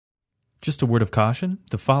Just a word of caution,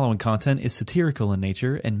 the following content is satirical in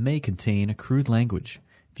nature and may contain crude language.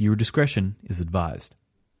 Viewer discretion is advised.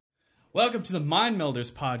 Welcome to the Mind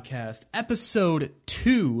Melders podcast, episode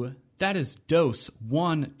 2. That is dose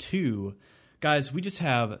 1, 2. Guys, we just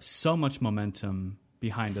have so much momentum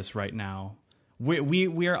behind us right now.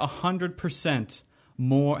 We are 100%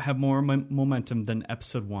 have more momentum than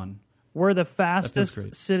episode 1. We're the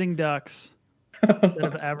fastest sitting ducks that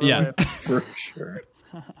have ever lived. For sure.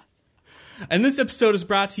 And this episode is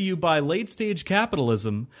brought to you by Late Stage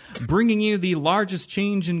Capitalism, bringing you the largest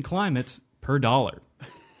change in climate per dollar.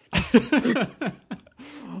 That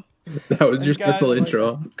was your simple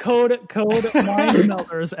intro. Code Mind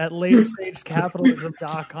Melders at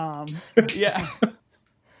latestagecapitalism.com. Yeah.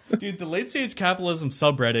 Dude, the Late Stage Capitalism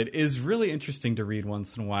subreddit is really interesting to read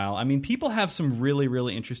once in a while. I mean, people have some really,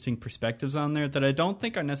 really interesting perspectives on there that I don't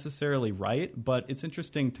think are necessarily right, but it's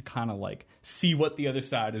interesting to kind of like see what the other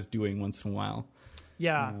side is doing once in a while.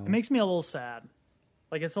 Yeah, it makes me a little sad.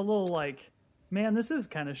 Like, it's a little like, man, this is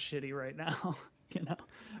kind of shitty right now, you know?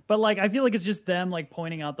 But like, I feel like it's just them like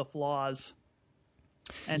pointing out the flaws.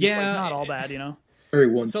 And like, not all bad, you know? Very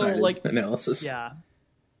one-sided analysis. Yeah.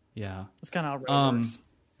 Yeah. That's kind of how it works.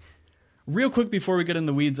 Real quick before we get in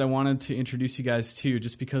the weeds, I wanted to introduce you guys too,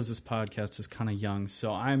 just because this podcast is kind of young.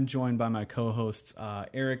 So I'm joined by my co-hosts,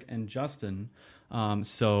 Erik and Justin.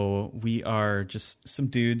 So we are just some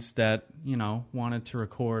dudes that, you know, wanted to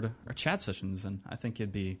record our chat sessions, and I think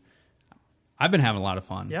I've been having a lot of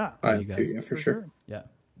fun. Yeah. I too, yeah, for sure. Yeah.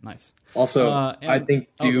 Nice. Also, I think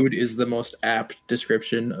dude is the most apt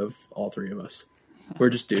description of all three of us. We're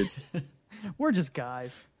just dudes. We're just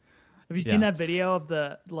guys. Have you seen that video of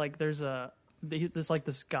there's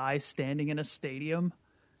this guy standing in a stadium,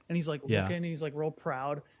 and he's like looking, and he's like real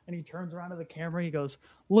proud, and he turns around to the camera, he goes,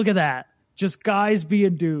 "Look at that, just guys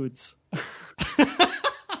being dudes." And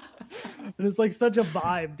it's like such a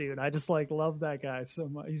vibe, dude. I just like love that guy so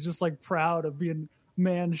much. He's just like proud of being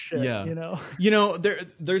man shit, you know? You know,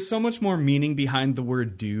 there's so much more meaning behind the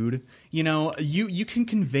word dude. You know, you can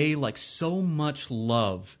convey like so much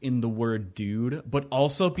love in the word dude, but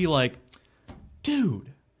also be like,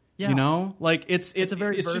 dude. Yeah. You know? Like it's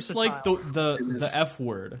just like the F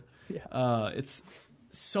word. Yeah. It's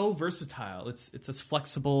so versatile. It's as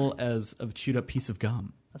flexible as a chewed up piece of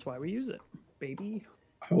gum. That's why we use it, baby.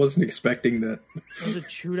 I wasn't expecting that. It was a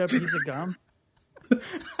chewed up piece of gum.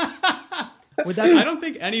 I don't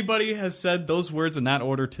think anybody has said those words in that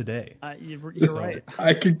order today. You're right.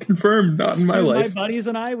 I can confirm, not in my life. My buddies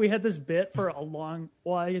and I, we had this bit for a long...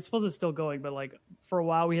 Well, I suppose it's still going, but like for a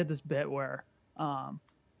while we had this bit where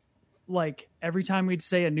like every time we'd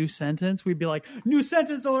say a new sentence, we'd be like, new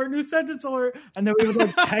sentence alert, and then we would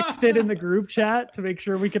like text it in the group chat to make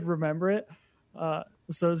sure we could remember it.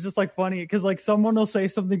 So it's just like funny because like someone will say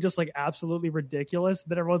something just like absolutely ridiculous,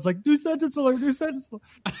 then everyone's like, new sentence alert. It's pretty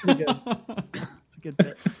good. It's a good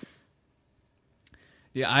bit.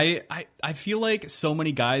 Yeah, I feel like so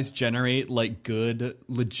many guys generate like good,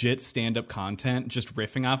 legit stand-up content just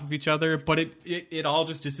riffing off of each other, but it all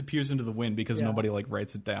just disappears into the wind because nobody like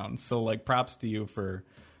writes it down. So like props to you for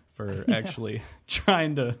actually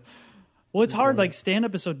trying to. Well, it's hard. Like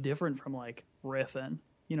stand-up is so different from like riffing.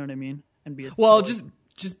 You know what I mean? And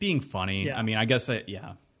just being funny. Yeah. I mean, I guess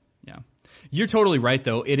yeah. You're totally right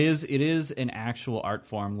though. It is an actual art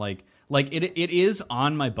form. Like it is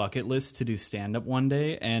on my bucket list to do stand up one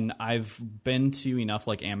day, and I've been to enough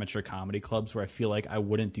like amateur comedy clubs where I feel like I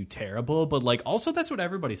wouldn't do terrible, but like also that's what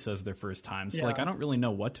everybody says their first time. So like I don't really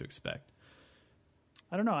know what to expect.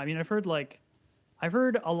 I don't know. I mean, I've heard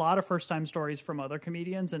a lot of first time stories from other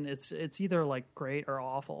comedians, and it's either like great or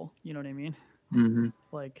awful. You know what I mean? Mm-hmm.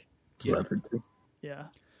 Like. That's what I've heard too. Yeah.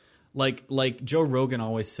 Like Joe Rogan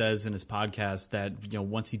always says in his podcast that, you know,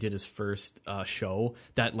 once he did his first show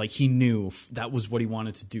that like he knew that was what he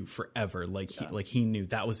wanted to do forever. Like he knew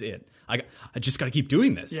that was it. I just got to keep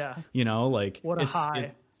doing this. Yeah. You know, like what a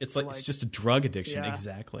high. It's like it's just a drug addiction. Yeah.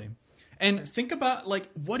 Exactly. And think about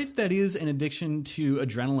like what if that is an addiction to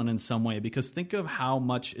adrenaline in some way? Because think of how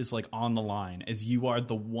much is like on the line as you are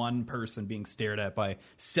the one person being stared at by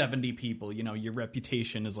 70 people. You know, your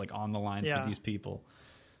reputation is like on the line for these people.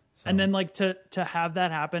 So. And then like to have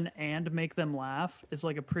that happen and make them laugh is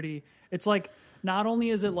like it's like not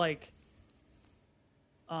only is it like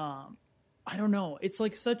I don't know, it's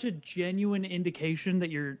like such a genuine indication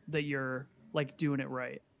that you're like doing it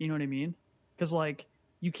right. You know what I mean? Because like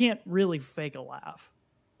you can't really fake a laugh.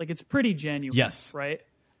 Like it's pretty genuine. Yes. Right?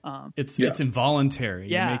 It's involuntary.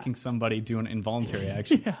 Yeah. You're making somebody do an involuntary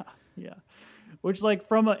action. Yeah. Which like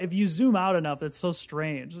if you zoom out enough, it's so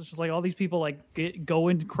strange. It's just like all these people like go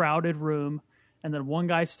into crowded room and then one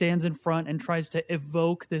guy stands in front and tries to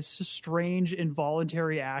evoke this strange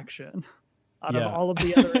involuntary action out of all of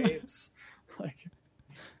the other apes. Like,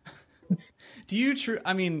 do you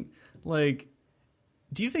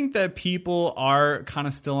do you think that people are kind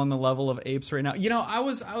of still on the level of apes right now? You know, I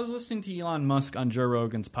was listening to Elon Musk on Joe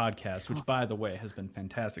Rogan's podcast, which, by the way, has been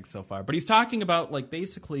fantastic so far. But he's talking about, like,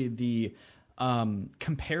 basically the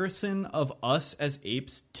comparison of us as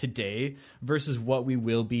apes today versus what we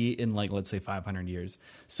will be in, like, let's say 500 years.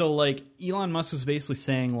 So, like, Elon Musk was basically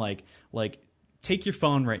saying, like take your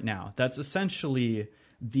phone right now. That's essentially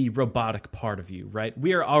the robotic part of you, right?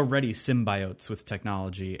 We are already symbiotes with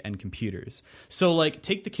technology and computers. So, like,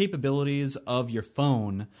 take the capabilities of your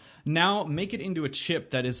phone, now make it into a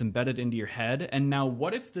chip that is embedded into your head, and now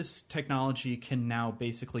what if this technology can now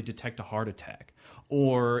basically detect a heart attack?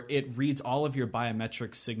 Or it reads all of your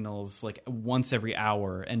biometric signals like once every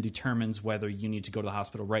hour and determines whether you need to go to the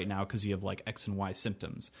hospital right now because you have like X and Y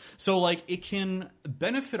symptoms. So like it can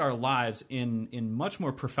benefit our lives in much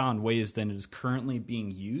more profound ways than it is currently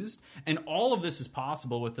being used. And all of this is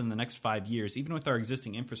possible within the next 5 years, even with our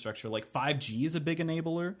existing infrastructure. Like 5G is a big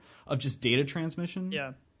enabler of just data transmission.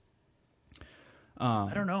 Yeah.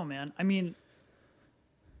 I don't know, man. I mean,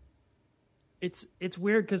 it's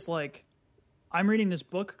weird because like, I'm reading this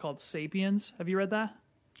book called Sapiens. Have you read that?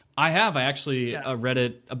 I have. I actually read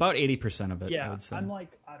it, about 80% of it, I would say. I'm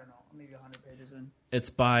like, I don't know, maybe 100 pages in. It's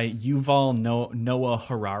by Yuval Noah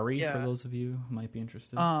Harari, for those of you who might be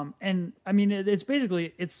interested. And I mean, it's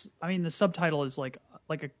basically, the subtitle is like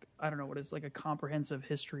a, I don't know what it's like, a comprehensive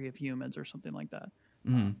history of humans or something like that.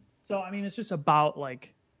 Mm-hmm. So, I mean, it's just about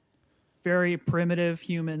like very primitive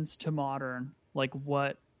humans to modern, like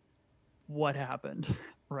what happened,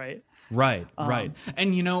 right? Right.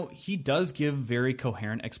 And, you know, he does give very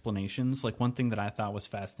coherent explanations. Like one thing that I thought was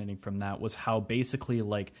fascinating from that was how basically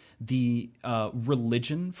like the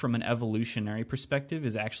religion from an evolutionary perspective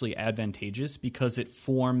is actually advantageous because it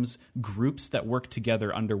forms groups that work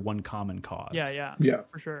together under one common cause. Yeah,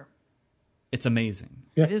 for sure. It's amazing.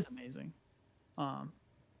 Yeah. It is amazing.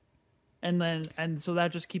 And so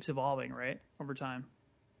that just keeps evolving, right? Over time.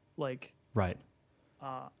 Like, right.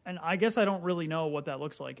 And I guess I don't really know what that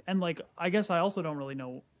looks like. And like, I guess I also don't really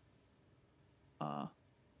know,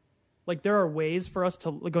 like there are ways for us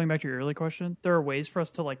to, going back to your earlier question, there are ways for us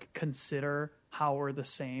to like consider how we're the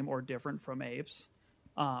same or different from apes.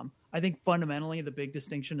 I think fundamentally the big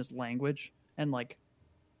distinction is language and like,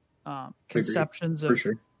 conceptions of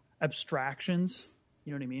abstractions.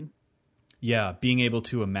 You know what I mean? Yeah. Being able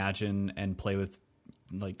to imagine and play with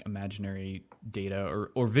like imaginary data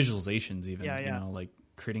or visualizations even, you know, like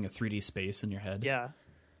creating a 3D space in your head. Yeah.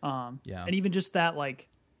 And even just that, like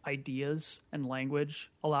ideas and language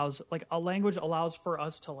allows for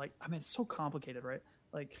us to like, I mean, it's so complicated, right?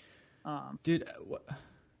 Like, dude,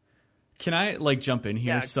 can I like jump in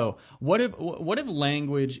here? Yeah. So what if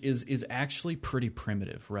language is actually pretty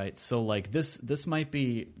primitive, right? So like this might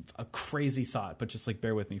be a crazy thought, but just like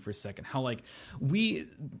bear with me for a second. How like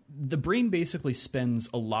the brain basically spends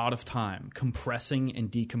a lot of time compressing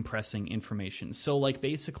and decompressing information. So like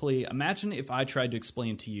basically imagine if I tried to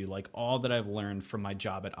explain to you like all that I've learned from my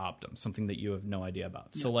job at Optum, something that you have no idea about.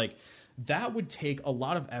 Yeah. So like that would take a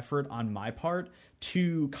lot of effort on my part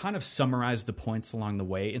to kind of summarize the points along the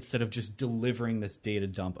way instead of just delivering this data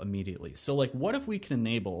dump immediately. So like what if we can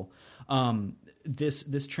enable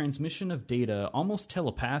this transmission of data almost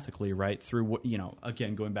telepathically, right, through what, you know,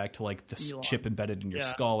 again going back to like the chip embedded in your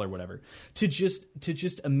skull or whatever, to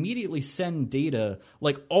just immediately send data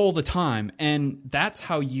like all the time, and that's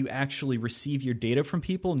how you actually receive your data from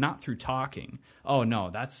people, not through talking. Oh no,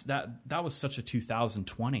 that was such a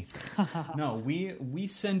 2020 thing. No, we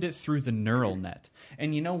send it through the neural net.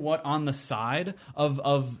 And you know what? On the side of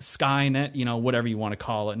Skynet, you know, whatever you want to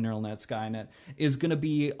call it, neural net, Skynet, is going to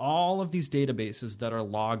be all of these databases that are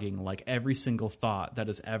logging like every single thought that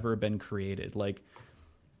has ever been created. Like,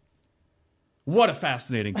 what a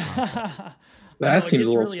fascinating concept. That seems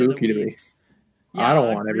a little spooky to me. Yeah, I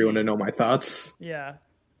don't want everyone to know my thoughts. Yeah.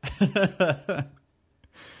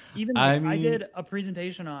 Even like, I did a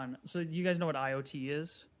presentation on, so you guys know what IoT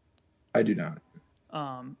is? I do not.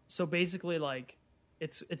 So basically like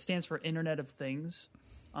it stands for Internet of Things.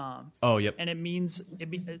 Yep. And it means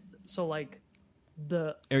so like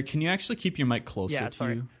the Eric, can you actually keep your mic closer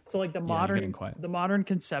to you? So like the modern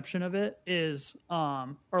conception of it is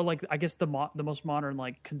or like I guess the most modern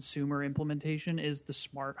like consumer implementation is the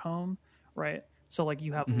smart home, right? So like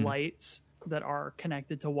you have lights that are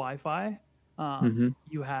connected to Wi-Fi.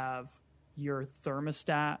 You have your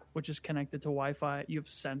thermostat, which is connected to Wi-Fi. You have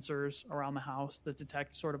sensors around the house that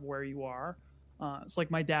detect sort of where you are. It's like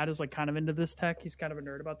my dad is like kind of into this tech. He's kind of a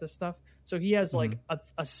nerd about this stuff. So he has like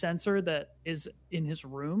a sensor that is in his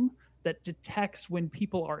room that detects when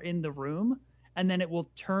people are in the room, and then it will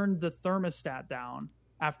turn the thermostat down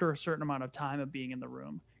after a certain amount of time of being in the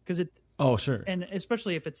room. Because it. Oh, sure. And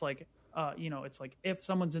especially if it's like, it's like if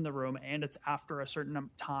someone's in the room and it's after a certain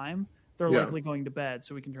time, they're likely going to bed,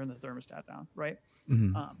 so we can turn the thermostat down, right?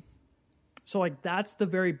 So like that's the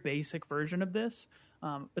very basic version of this.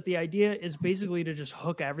 But the idea is basically to just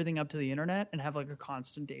hook everything up to the internet and have like a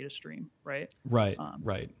constant data stream, right? Right.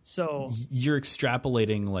 So you're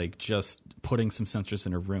extrapolating like just putting some sensors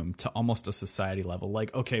in a room to almost a society level.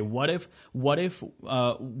 Like, okay, what if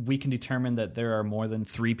we can determine that there are more than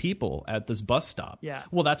 3 people at this bus stop? Yeah.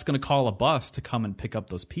 Well, that's going to call a bus to come and pick up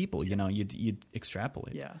those people. You know, you'd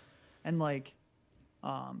extrapolate. Yeah. And like,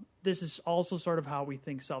 this is also sort of how we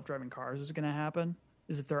think self-driving cars is going to happen.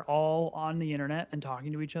 Is if they're all on the internet and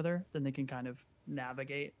talking to each other, then they can kind of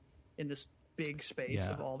navigate in this big space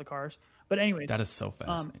of all the cars. But anyway, that is so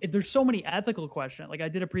fascinating. There's so many ethical questions. Like I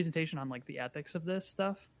did a presentation on like the ethics of this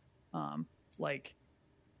stuff. Like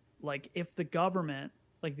if the government,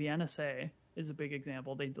 like the NSA is a big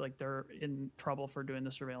example. They're in trouble for doing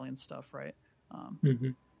the surveillance stuff, right?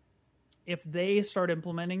 If they start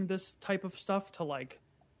implementing this type of stuff to like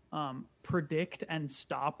predict and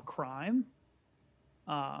stop crime,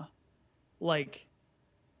 like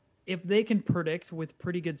if they can predict with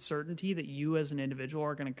pretty good certainty that you as an individual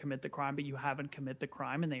are going to commit the crime, but you haven't commit the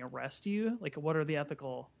crime and they arrest you, like what are the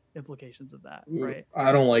ethical implications of that? Right.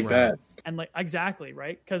 I don't like that. And like, exactly.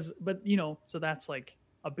 Right. So that's like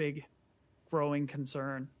a big growing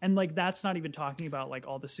concern. And like, that's not even talking about like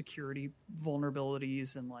all the security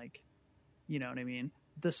vulnerabilities and like, you know what I mean?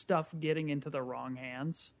 The stuff getting into the wrong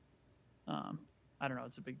hands. I don't know.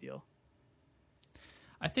 It's a big deal.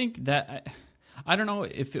 I think that I don't know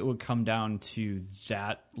if it would come down to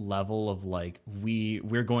that level of like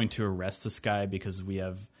we're going to arrest this guy because we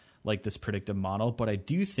have like this predictive model, but I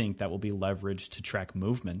do think that will be leveraged to track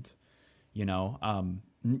movement. You know,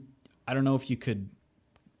 I don't know if you could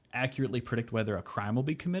accurately predict whether a crime will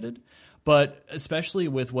be committed, but especially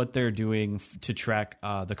with what they're doing to track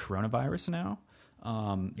the coronavirus now.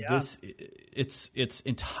 It's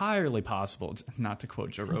entirely possible, not to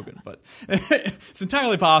quote Joe Rogan, but it's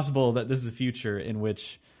entirely possible that this is a future in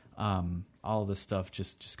which all of this stuff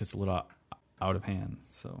just gets a little out of hand.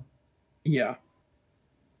 So, you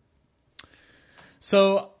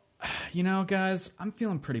know, guys, I'm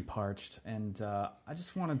feeling pretty parched, and I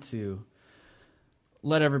just wanted to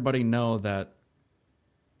let everybody know that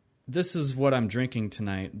this is what I'm drinking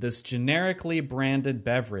tonight. This generically branded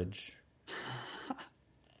beverage.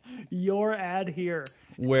 Your ad here.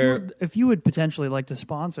 Where if you would potentially like to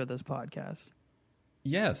sponsor this podcast.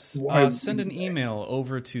 Yes. Send an email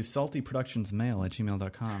over to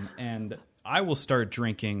saltyproductionsmail@gmail.com and I will start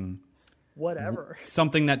drinking whatever.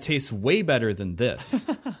 Something that tastes way better than this.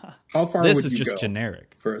 How far this would is you just go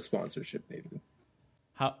generic for a sponsorship, Nathan?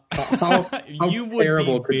 How you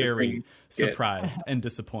terrible would be could very this surprised and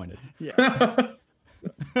disappointed. Yeah.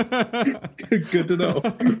 Good to know.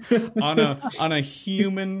 on a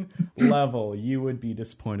human level, you would be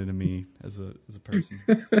disappointed in me as a person.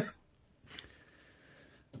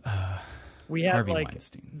 We have Harvey like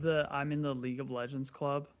Weinstein. I'm in the League of Legends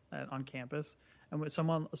club on campus, and with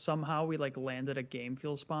somehow we like landed a Game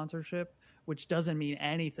Fuel sponsorship, which doesn't mean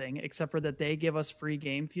anything except for that they give us free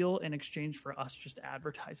Game Fuel in exchange for us just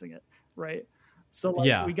advertising it, right? So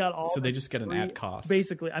like, we got all. So they just get an ad cost.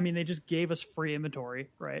 Basically, I mean, they just gave us free inventory,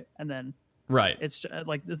 right? And then it's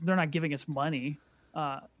like they're not giving us money.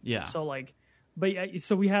 So like, but yeah,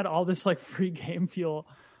 so we had all this like free Game Fuel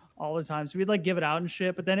all the time. So we'd like give it out and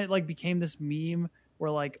shit. But then it like became this meme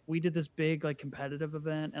where like we did this big like competitive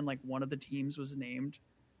event and like one of the teams was named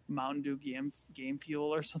Mountain Dew Game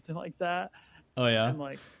Fuel or something like that. Oh yeah. And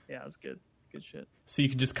like, yeah, it was good shit. So you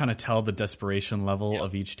can just kind of tell the desperation level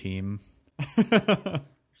of each team.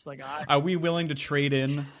 Just like, are we willing to trade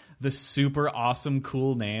in the super awesome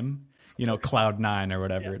cool name, you know, Cloud9 or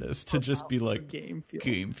whatever it is, to just be like Game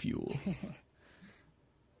Fuel.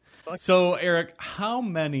 So Eric, how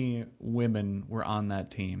many women were on that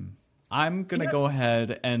team? I'm gonna go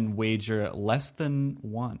ahead and wager less than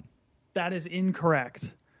one. That is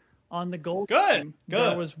incorrect. On the gold team,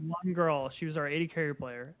 there was one girl. She was our AD carry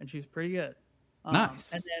player, and she was pretty good.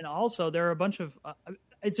 Nice. And then also there are a bunch of.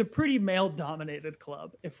 It's a pretty male-dominated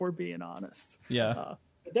club, if we're being honest. Yeah.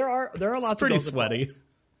 There are lots. It's pretty of sweaty.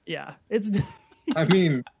 Yeah, it's. I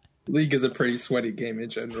mean, League is a pretty sweaty game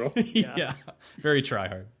in general. Yeah. Very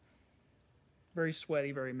try-hard. Very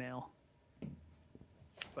sweaty, very male.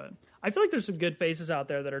 But I feel like there's some good faces out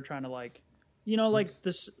there that are trying to like You know, like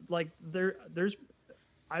this, like there's,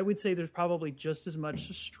 I would say there's probably just as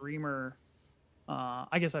much streamer.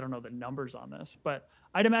 I guess I don't know the numbers on this, but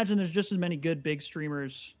I'd imagine there's just as many good big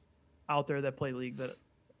streamers out there that play League that,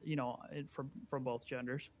 you know, from both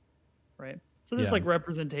genders, right? So there's like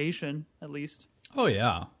representation at least. Oh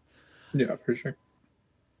yeah, yeah, for sure.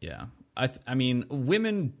 Yeah, I mean,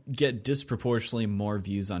 women get disproportionately more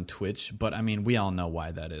views on Twitch, but I mean, we all know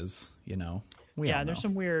why that is. You know, there's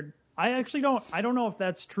some weird. I don't know if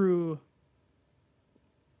that's true.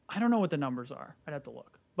 I don't know what the numbers are. I'd have to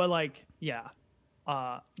look. But like, yeah.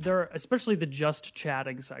 There, especially the just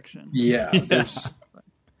chatting section. Yeah.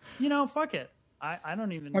 You know, fuck it. I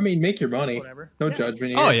don't even. I mean, make your money. Whatever. No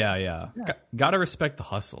judgment. Oh yeah. Gotta respect the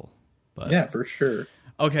hustle. But yeah, for sure.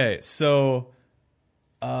 Okay, so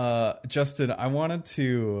Justin, I wanted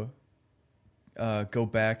to go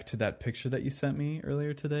back to that picture that you sent me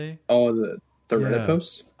earlier today. Oh, the Reddit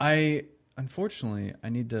post? Unfortunately, I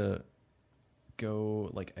need to go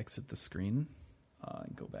like exit the screen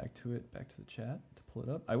and go back to the chat to pull it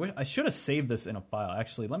up. I should have saved this in a file.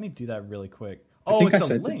 Actually, let me do that really quick. Oh, it's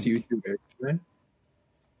a link. It to you too, Eric.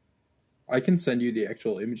 I can send you the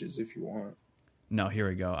actual images if you want. No, here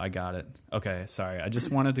we go. I got it. Okay, sorry. I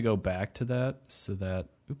just wanted to go back to that so that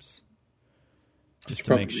just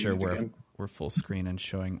to make sure we're full screen and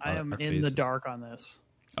showing I am our in faces. the dark on this.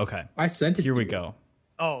 Okay. I sent it. Here we go.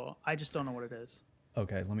 Oh, I just don't know what it is.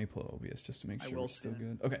 Okay, let me pull OBS just to make sure we're still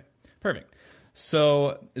good. it. Okay, perfect.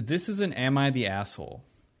 So this is an Am I the Asshole?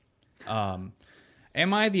 Am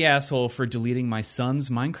I the asshole for deleting my son's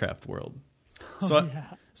Minecraft world? So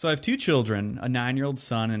I have two children, a 9-year-old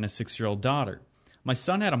son and a 6-year-old daughter. My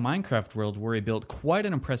son had a Minecraft world where he built quite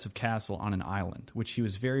an impressive castle on an island, which he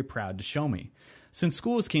was very proud to show me. Since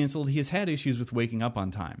school was canceled, he has had issues with waking up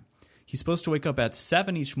on time. He's supposed to wake up at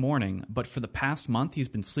 7 each morning, but for the past month, he's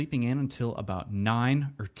been sleeping in until about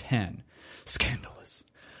 9 or 10. Scandalous.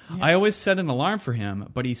 Yeah. I always set an alarm for him,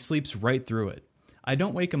 but he sleeps right through it. I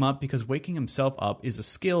don't wake him up because waking himself up is a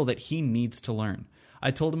skill that he needs to learn.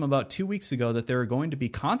 I told him about 2 weeks ago that there are going to be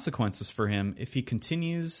consequences for him if he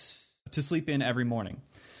continues to sleep in every morning.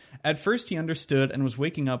 At first, he understood and was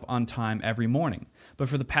waking up on time every morning, but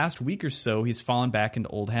for the past week or so, he's fallen back into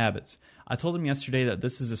old habits. I told him yesterday that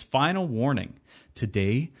this is his final warning.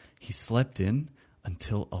 Today, he slept in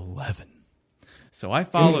until 11. So I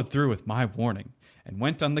followed through with my warning and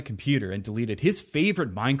went on the computer and deleted his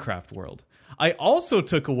favorite Minecraft world. I also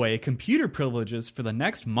took away computer privileges for the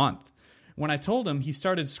next month. When I told him, he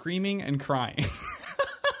started screaming and crying.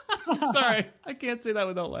 Sorry, I can't say that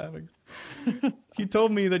without laughing. He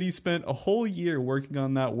told me that he spent a whole year working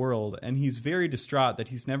on that world, and he's very distraught that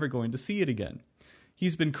he's never going to see it again.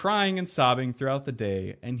 He's been crying and sobbing throughout the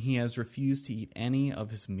day, and he has refused to eat any of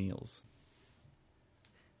his meals.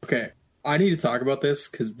 Okay, I need to talk about this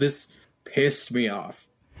because this pissed me off.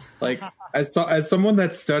 Like, as someone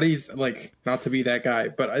that studies, like, not to be that guy,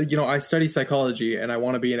 but I study psychology and I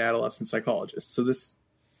want to be an adolescent psychologist. So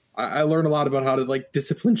I learn a lot about how to like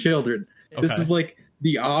discipline children. Okay. This is like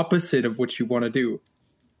the opposite of what you want to do.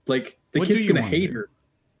 Like, the kid's gonna hate her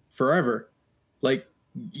forever. Like,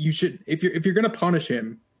 you should, if you're gonna punish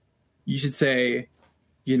him, you should say,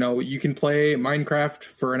 you can play Minecraft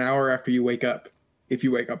for an hour after you wake up, if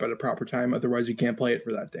you wake up at a proper time. Otherwise, you can't play it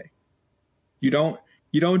for that day. You don't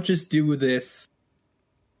just do this,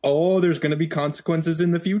 there's going to be consequences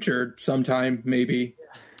in the future sometime, maybe.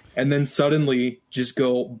 And then suddenly just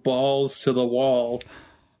go balls to the wall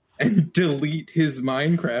and delete his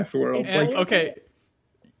Minecraft world. Okay.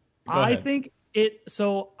 I think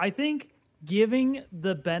giving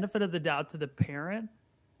the benefit of the doubt to the parent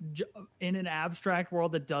in an abstract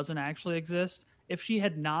world that doesn't actually exist, if she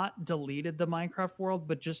had not deleted the Minecraft world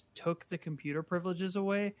but just took the computer privileges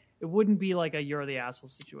away, it wouldn't be like a you're the asshole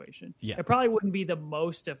situation. Yeah. It probably wouldn't be the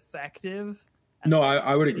most effective. No,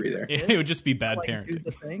 I would agree there. It would just be bad parenting. Do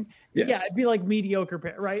the thing. Yes. Yeah, it'd be like mediocre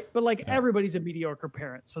parent, right? But like everybody's a mediocre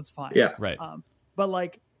parent, so it's fine. Yeah, right. But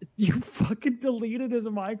like you fucking deleted his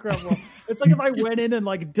Minecraft world. It's like if I went in and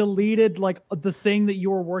like deleted like the thing that you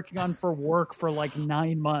were working on for work for like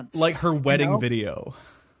 9 months, like her wedding video.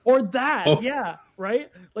 Or that, yeah, right?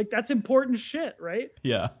 Like, that's important shit, right?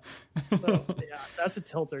 Yeah. So, yeah, that's a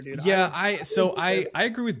tilter, dude. Yeah, I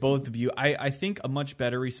agree with both of you. I think a much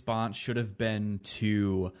better response should have been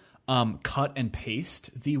to cut and paste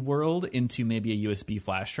the world into maybe a USB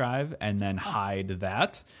flash drive and then hide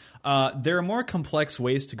that. There are more complex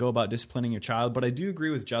ways to go about disciplining your child, but I do agree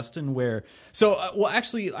with Justin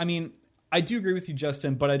I do agree with you,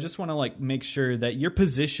 Justin, but I just want to like make sure that your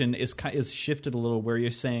position is shifted a little, where you're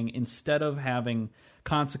saying instead of having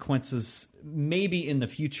consequences maybe in the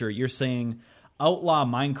future. You're saying outlaw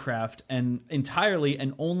Minecraft and entirely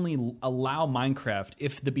and only allow Minecraft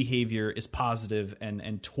if the behavior is positive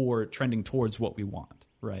and trending towards what we want,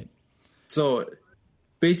 right? So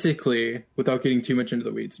basically, without getting too much into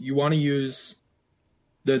the weeds, you want to use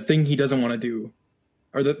the thing he doesn't want to do,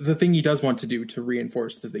 or the thing he does want to do, to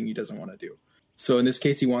reinforce the thing he doesn't want to do. So in this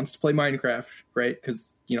case, he wants to play Minecraft, right?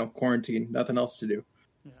 Because, quarantine, nothing else to do.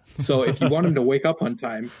 Yeah. So if you want him to wake up on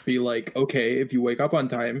time, be like, okay, if you wake up on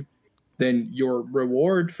time, then your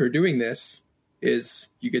reward for doing this is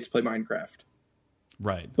you get to play Minecraft.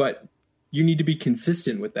 Right. But you need to be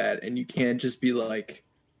consistent with that, and you can't just be like,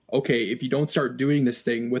 okay, if you don't start doing this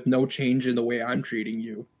thing with no change in the way I'm treating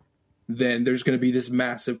you, then there's going to be this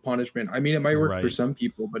massive punishment. I mean, it might work for some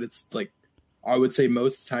people, but it's like, I would say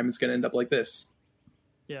most of the time it's going to end up like this.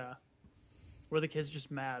 Yeah. Where the kid's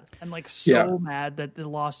just mad. And mad that they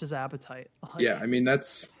lost his appetite. Like, yeah, I mean,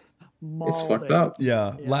 it's fucked up.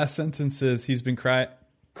 Yeah. Last sentence is he's been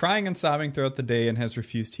crying and sobbing throughout the day and has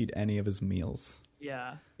refused to eat any of his meals.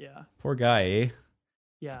 Yeah, yeah. Poor guy, eh?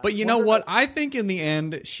 Yeah. But you know what? I think in the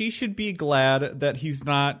end, she should be glad that he's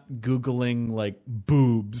not Googling like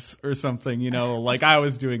boobs or something, like I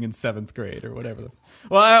was doing in 7th grade or whatever.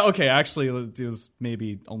 Well, okay, actually, it was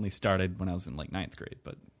maybe only started when I was in like 9th grade,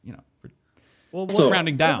 but what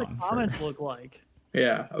rounding down. What do the comments look like?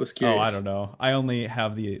 Yeah, I was curious. Oh, I don't know. I only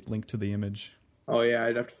have the link to the image. Oh yeah,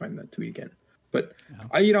 I'd have to find that tweet again. But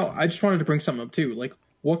I just wanted to bring something up too. Like,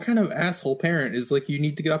 what kind of asshole parent is like, you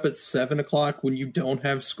need to get up at 7 o'clock when you don't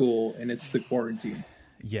have school and it's the quarantine?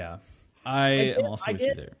 Yeah, I am also with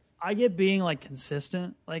you there. I get being like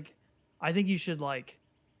consistent. Like, I think you should like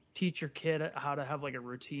teach your kid how to have like a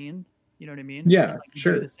routine. You know what I mean? Yeah, like,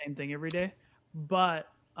 sure. Do the same thing every day, but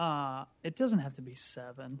it doesn't have to be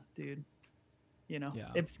 7, dude. Yeah.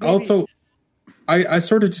 Also, I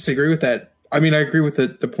sort of disagree with that. I mean, I agree with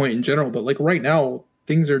the point in general, but like right now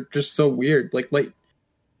things are just so weird. Like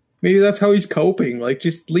maybe that's how he's coping. Like,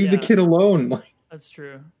 just leave the kid alone. Like, that's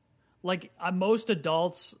true. Like, most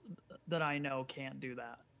adults that I know can't do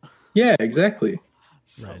that. Yeah, exactly.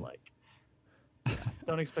 So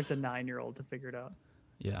don't expect a 9-year-old to figure it out.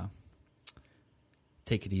 Yeah.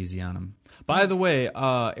 Take it easy on him. By the way,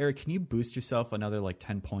 Eric, can you boost yourself another like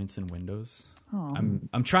 10 points in Windows? Oh.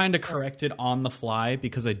 I'm trying to correct it on the fly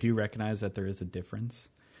because I do recognize that there is a difference.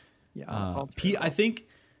 Yeah. I think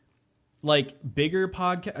like bigger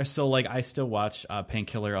podcast. So like I still watch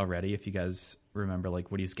Painkiller already. If you guys remember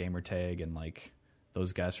like Woody's Gamer Tag and like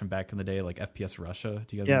those guys from back in the day, like FPS Russia.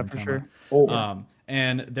 Do you guys? Yeah, remember for sure. Oh.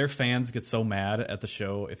 And their fans get so mad at the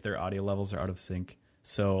show if their audio levels are out of sync.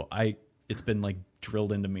 So it's been like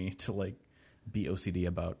drilled into me to like be OCD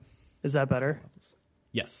about. Is that better?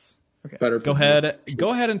 Yes. Okay. Better. Go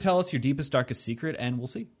ahead and tell us your deepest, darkest secret, and we'll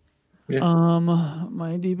see. Yeah.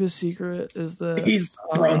 My deepest secret is that he's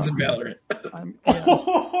bronze in Valorant.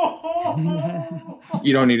 Yeah.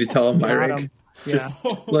 You don't need to tell him my rank. Just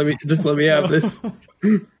let me have this.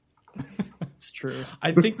 It's true.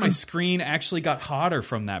 I think my screen actually got hotter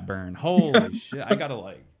from that burn. Holy shit! I gotta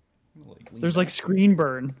like there's like screen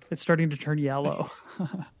burn. It's starting to turn yellow.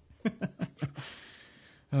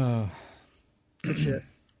 Good shit.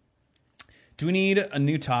 Do we need a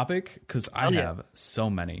new topic? Because I have so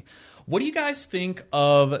many. What do you guys think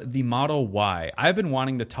of the Model Y? I've been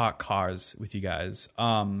wanting to talk cars with you guys.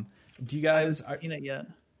 Do you guys? I haven't seen it yet.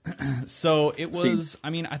 So it was.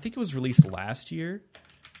 I mean, I think it was released last year.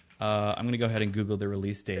 I'm going to go ahead and Google the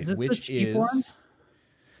release date, which is. One?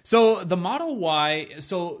 So the Model Y.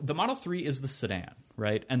 So the Model 3 is the sedan,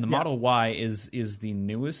 right? And the Model Y is the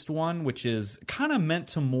newest one, which is kind of meant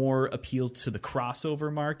to more appeal to the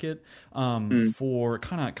crossover market, for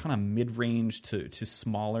kind of mid range to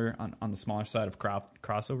smaller on the smaller side of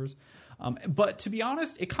crossovers. But to be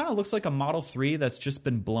honest, it kind of looks like a Model 3 that's just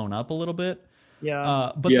been blown up a little bit.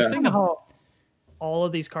 Yeah. But the thing how all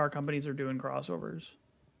of these car companies are doing crossovers.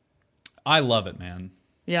 I love it, man.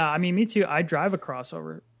 Yeah, I mean, me too. I drive a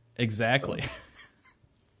crossover. Exactly.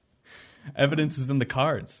 Evidence is in the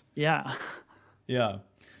cards. Yeah. Yeah.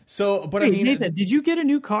 So, but hey, I mean, Nathan, did you get a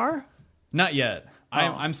new car? Not yet.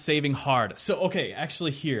 I'm saving hard. So, okay,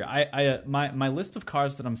 actually here, my list of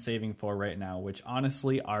cars that I'm saving for right now, which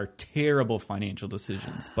honestly are terrible financial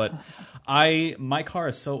decisions, but my car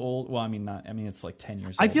is so old. Well, it's like 10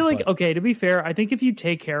 years old. I feel like, okay, to be fair, I think if you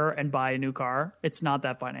take care and buy a new car, it's not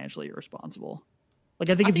that financially irresponsible. Like,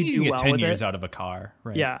 I think if you do get well 10 with years it, out of a car,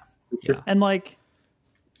 right? Yeah. And like,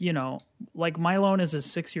 like my loan is a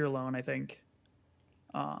 6-year loan, I think,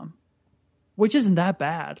 which isn't that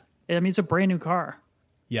bad. I mean, it's a brand new car.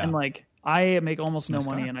 Yeah. And like, I make almost no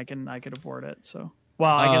money, and I could afford it. So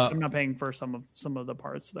Well, I guess I'm not paying for some of the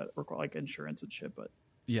parts that require like insurance and shit, but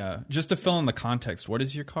Yeah, just to fill in the context, what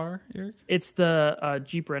is your car, Erik? it's the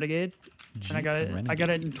Jeep Renegade, Jeep and I got it. Renegade. I got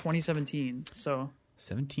it in 2017. So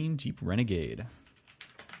 17 Jeep Renegade.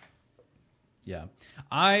 Yeah,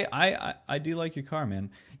 I do like your car,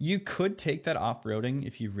 man. You could take that off-roading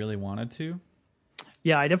if you really wanted to.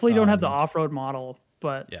 yeah, I definitely don't have the off-road model,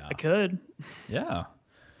 but Yeah. I could. Yeah,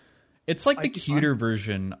 it's like the I'd be cuter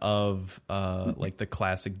version of like the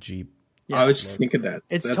classic Jeep. I was just thinking that.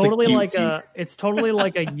 It's That's totally cute like Jeep. it's totally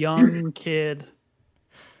like a young kid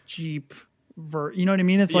Jeep. You know what I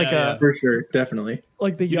mean? It's like yeah. For sure, definitely.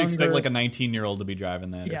 like the You'd younger. expect like a 19-year-old to be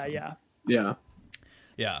driving that. or yeah, something. yeah. Yeah.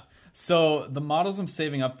 Yeah. So the models I'm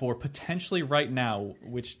saving up for potentially right now,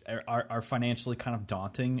 which are financially kind of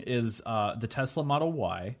daunting, is the Tesla Model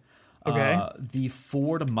Y, Okay. the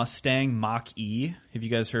Ford Mustang Mach-E. Have you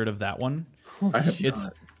guys heard of that one? I have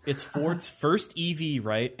It's Ford's first EV,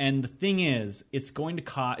 right? And the thing is, it's going to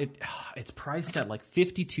cost. It's priced at like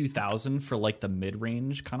 $52,000 for like the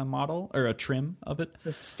mid-range kind of model or a trim of it. So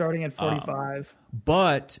starting at 45.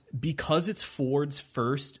 But because it's Ford's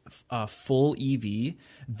first full EV,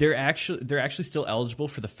 they're actually still eligible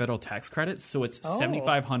for the federal tax credit, so it's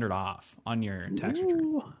 $7,500 off on your tax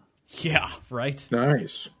return. Yeah, right.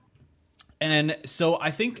 Nice. And so I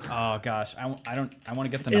think, oh gosh, I want to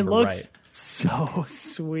get the It number looks right, so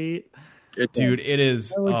sweet. dude. It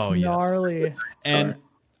is. It looks Oh yes. gnarly. And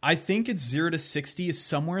I think it's 0 to 60 is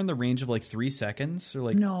somewhere in the range of like 3 seconds or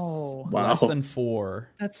like No, less Wow. than 4.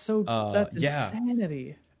 that's so that's yeah.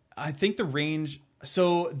 insanity. I think the range.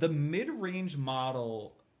 So the mid-range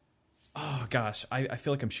model. Oh gosh, I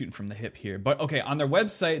feel like I'm shooting from the hip here. But okay, on their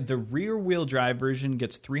website, the rear-wheel drive version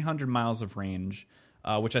gets 300 miles of range,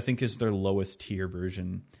 which I think is their lowest tier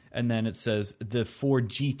version. And then it says the Ford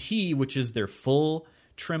GT, which is their full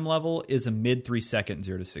trim level, is a mid 3-second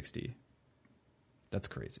 0 to 60. That's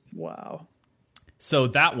crazy. Wow. So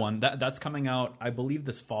that one, that's coming out, I believe,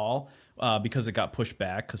 this fall because it got pushed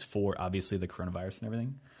back because for obviously the coronavirus and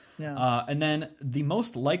everything. Yeah. And then the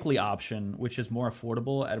most likely option, which is more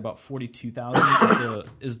affordable at about $42,000,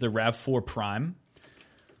 is the RAV4 Prime,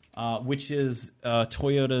 which is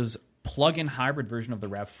Toyota's plug-in hybrid version of the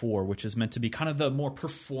RAV4, which is meant to be kind of the more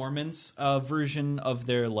performance version of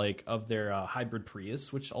their hybrid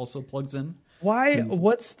Prius, which also plugs in. Why?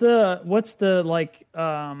 What's the like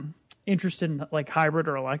interest in like hybrid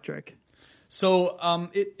or electric? So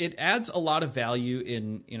it adds a lot of value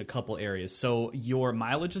in a couple areas. So your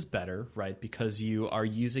mileage is better, right? Because you are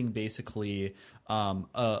using basically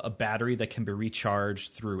a battery that can be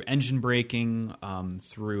recharged through engine braking,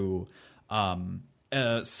 through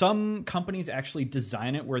some companies actually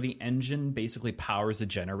design it where the engine basically powers a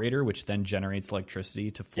generator, which then generates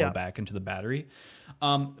electricity to flow back into the battery.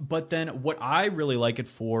 But then what I really like it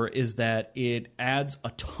for is that it adds a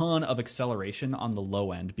ton of acceleration on the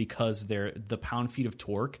low end because the pound-feet of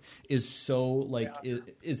torque is so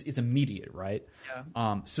is immediate, right?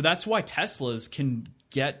 Yeah. So that's why Teslas can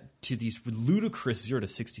get to these ludicrous 0 to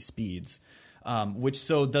 60 speeds. The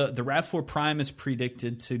RAV4 Prime is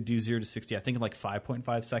predicted to do 0 to 60, I think in like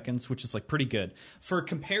 5.5 seconds, which is like pretty good. For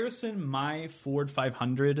comparison, my Ford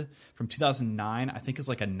 500 from 2009, I think is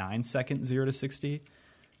like a 9-second 0 to 60.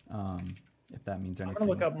 If that means anything. I'm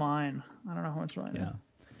gonna look up mine. I don't know how much mine is.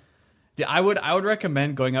 Yeah, I would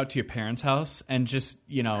recommend going out to your parents' house and just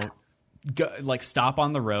stop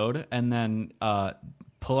on the road and then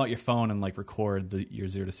pull out your phone and like record your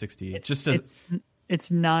 0 to 60. It's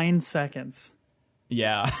 9 seconds.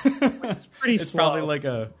 Yeah, It's pretty it's slow. probably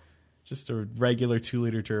like just a regular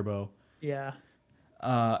 2-liter turbo. Yeah.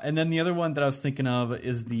 And then the other one that I was thinking of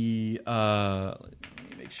is the let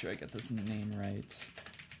me make sure I get this name right.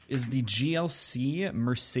 Is the GLC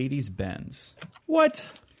Mercedes-Benz. What?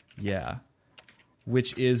 Yeah.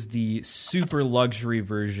 Which is the super luxury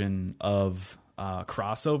version of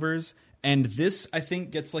crossovers. And this, I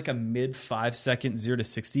think, gets like a mid 5-second 0 to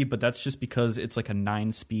 60, but that's just because it's like a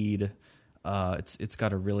 9-speed. It's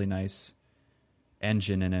got a really nice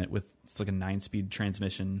engine in it it's like a 9-speed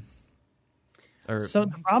transmission. So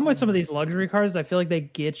the problem with some of these luxury cars, I feel like they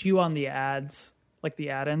get you on the ads, like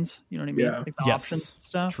the add-ins. You know what I mean? Yeah. Like the options and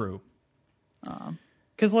stuff. True.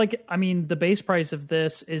 Because, the base price of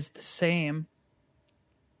this is the same.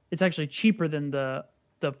 It's actually cheaper than the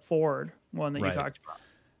Ford one that you Right. talked about.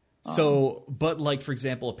 So, but like for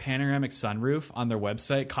example, a panoramic sunroof on their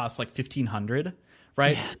website costs like $1,500,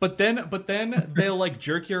 right? But then they'll like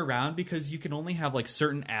jerk you around because you can only have like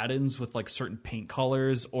certain add-ins with like certain paint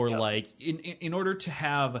colors or like in order to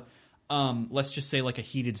have let's just say like a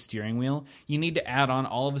heated steering wheel, you need to add on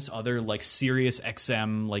all of this other like Sirius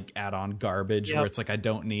XM like add-on garbage where it's like I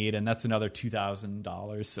don't need, and that's another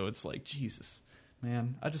 $2,000. So it's like, Jesus,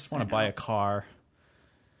 man, I just want to buy a car.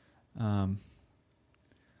 What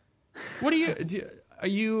do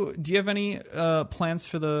you have any plans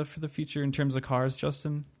for the future in terms of cars,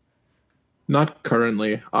 Justin? Not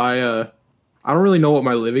currently. I don't really know what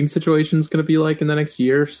my living situation is going to be like in the next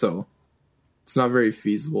year, so it's not very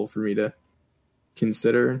feasible for me to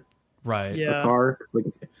consider a car.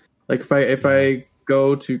 Like if I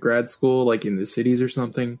go to grad school like in the cities or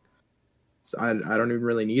something, I don't even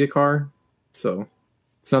really need a car, so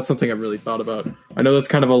it's not something I've really thought about. I know that's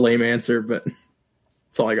kind of a lame answer, but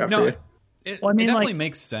that's all I got for you. It definitely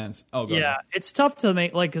makes sense. Oh, go ahead. It's tough to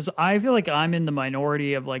make, like, because I feel like I'm in the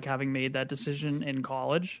minority of like having made that decision in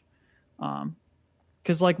college,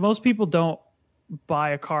 because like most people don't buy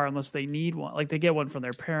a car unless they need one. Like they get one from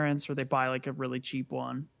their parents or they buy like a really cheap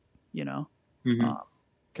one, you know,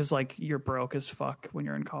 because like you're broke as fuck when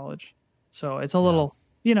you're in college. So it's a little,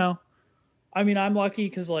 you know, I mean, I'm lucky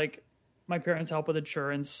because like my parents help with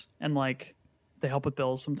insurance and like they help with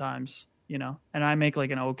bills sometimes, you know, and I make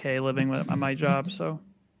like an okay living with my job. So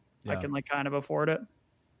I can like kind of afford it.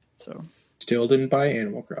 So still didn't buy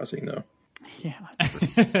Animal Crossing though. Yeah.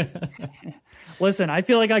 Listen, I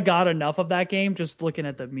feel like I got enough of that game just looking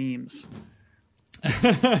at the memes.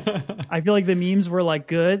 I feel like the memes were like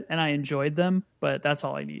good and I enjoyed them, but that's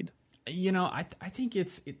all I need. You know, I think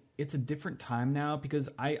it's a different time now because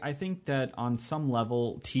I think that on some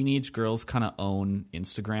level teenage girls kind of own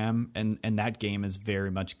Instagram and that game is very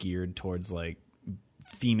much geared towards like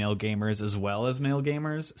female gamers as well as male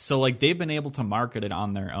gamers. So like they've been able to market it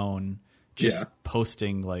on their own. Just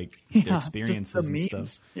posting like their experiences and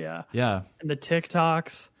stuff. Yeah. Yeah. And the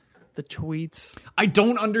TikToks, the tweets. I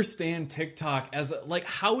don't understand TikTok as like,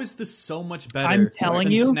 how is this so much better? I'm telling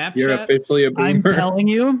than you, Snapchat? You're officially a boomer. I'm telling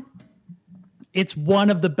you, it's one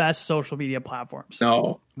of the best social media platforms.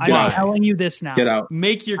 No. I'm telling you this now. Get out.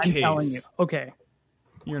 Make your case. I'm telling you. Okay.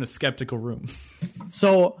 You're in a skeptical room.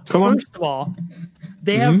 So first of all,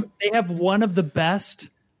 they have one of the best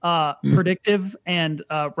predictive and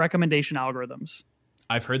recommendation algorithms.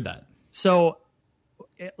 I've heard that. So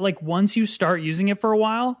like once you start using it for a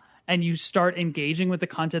while and you start engaging with the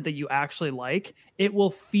content that you actually like, it will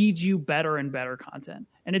feed you better and better content.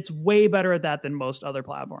 And it's way better at that than most other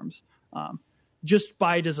platforms. Just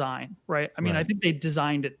by design, right? I mean, I think they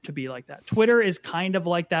designed it to be like that. Twitter is kind of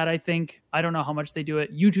like that, I think. I don't know how much they do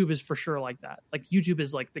it. YouTube is for sure like that. Like YouTube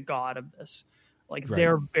is like the god of this. Like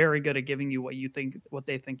they're very good at giving you what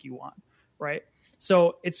they think you want, right?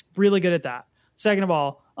 So it's really good at that. Second of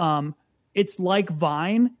all, it's like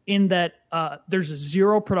Vine in that there's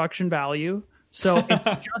zero production value. So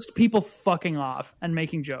it's just people fucking off and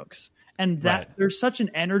making jokes. And that there's such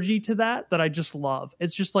an energy to that I just love.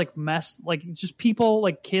 It's just like like just people,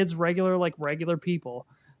 like kids, regular people,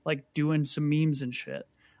 like doing some memes and shit.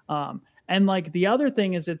 And like the other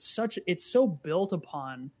thing is it's so built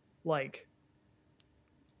upon like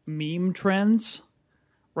meme trends,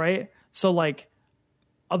 right? So like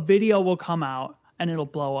a video will come out and it'll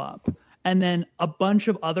blow up. And then a bunch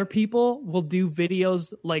of other people will do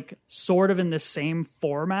videos like sort of in the same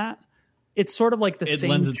format. It's sort of like the same.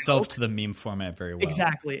 It lends itself joke. to the meme format very well.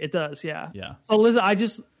 Exactly. It does. Yeah. Yeah. So listen,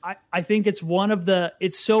 I think it's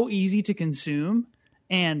it's so easy to consume.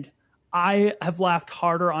 And I have laughed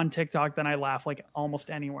harder on TikTok than I laugh like almost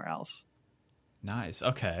anywhere else. Nice.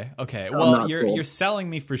 Okay. Well, you're selling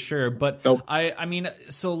me for sure, but Nope. I mean,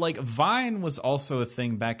 so like Vine was also a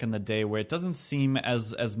thing back in the day where it doesn't seem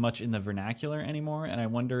as much in the vernacular anymore, and I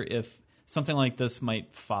wonder if something like this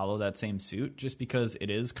might follow that same suit, just because it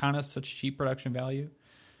is kind of such cheap production value.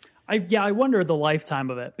 I wonder the lifetime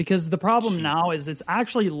of it, because the problem now is it's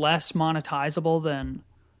actually less monetizable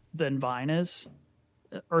than Vine is,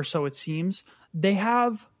 or so it seems. They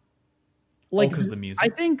have. Like, because the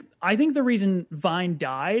music. I think the reason Vine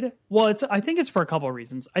died, I think it's for a couple of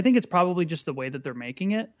reasons. I think it's probably just the way that they're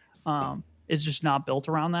making it is just not built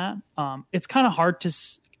around that. It's kind of hard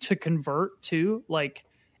to convert to. Like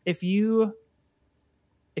if you're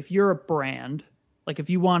a brand, like if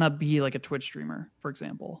you want to be like a Twitch streamer, for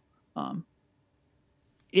example,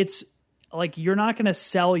 it's like you're not going to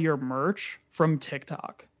sell your merch from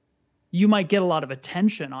TikTok. You might get a lot of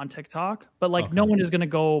attention on TikTok, but like no one is going to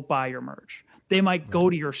go buy your merch. They might go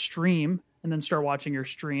to your stream and then start watching your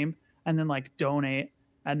stream and then like donate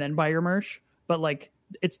and then buy your merch. But like,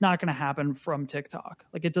 it's not going to happen from TikTok.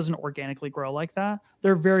 Like it doesn't organically grow like that.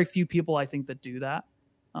 There are very few people I think that do that.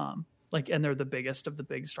 Like, and they're the biggest of the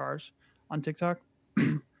big stars on TikTok.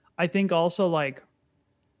 I think also like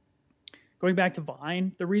going back to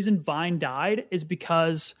Vine, the reason Vine died is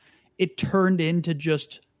because it turned into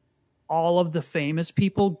just all of the famous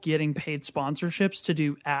people getting paid sponsorships to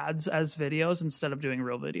do ads as videos instead of doing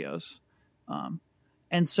real videos.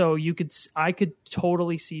 And so I could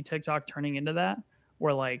totally see TikTok turning into that,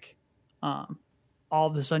 where like, all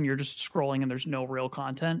of a sudden you're just scrolling and there's no real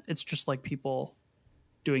content. It's just like people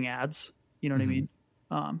doing ads. You know what I mean?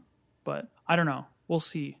 But I don't know. We'll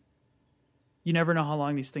see. You never know how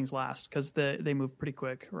long these things last because they move pretty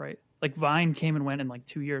quick, right? Like Vine came and went in like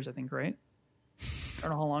 2 years, I think, right? I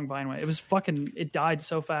don't know how long Vine went. It died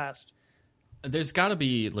so fast. There's got to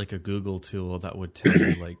be like a Google tool that would tell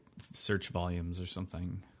you like search volumes or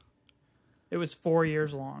something. It was 4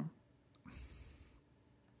 years long.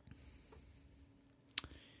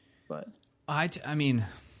 But I mean,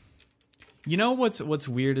 you know what's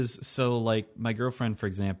weird is, so like my girlfriend, for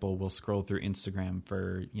example, will scroll through Instagram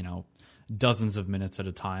for, dozens of minutes at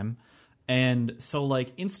a time. And so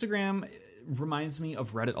like Instagram reminds me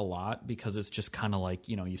of Reddit a lot because it's just kind of like,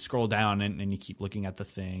 you scroll down and you keep looking at the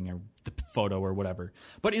thing or the photo or whatever.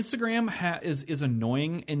 But Instagram is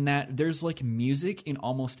annoying in that there's like music in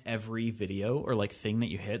almost every video or like thing that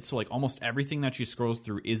you hit. So like almost everything that she scrolls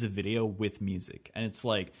through is a video with music. And it's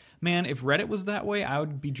like, man, if Reddit was that way, I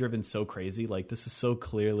would be driven so crazy. Like this is so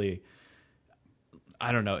clearly,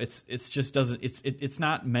 I don't know. It's just doesn't, it's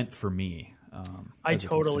not meant for me. I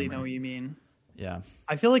totally know what you mean. Yeah.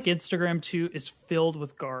 I feel like Instagram too is filled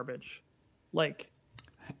with garbage. Like,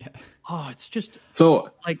 it's just So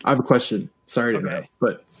like, I have a question. Sorry to interrupt,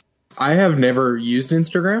 but I have never used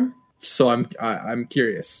Instagram, so I'm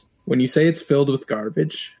curious. When you say it's filled with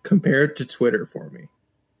garbage, compare it to Twitter for me.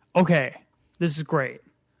 Okay, this is great.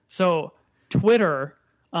 So Twitter,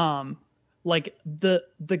 like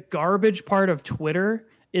the garbage part of Twitter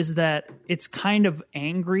is that it's kind of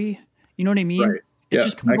angry. You know what I mean? Right. It's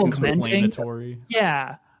just people venting. Explanatory.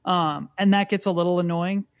 Yeah. And that gets a little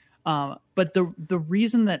annoying. But the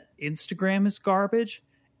reason that Instagram is garbage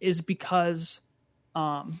is because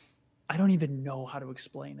I don't even know how to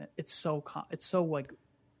explain it. It's so like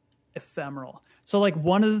ephemeral. So like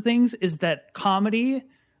one of the things is that comedy,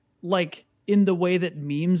 like in the way that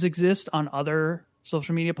memes exist on other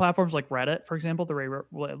social media platforms like Reddit, for example,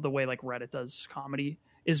 the way like Reddit does comedy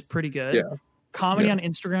is pretty good. Yeah. Comedy on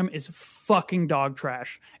Instagram is fucking dog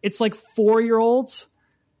trash. It's like 4-year-olds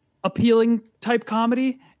appealing type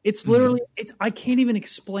comedy. It's literally, I can't even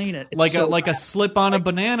explain it. It's like so a slip on a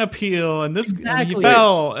banana peel and this and you Exactly.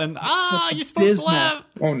 fell and you're supposed Dismal. to laugh.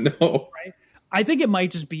 Oh no. Right? I think it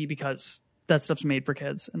might just be because that stuff's made for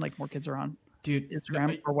kids and like more kids are on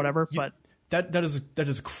Instagram or whatever. But that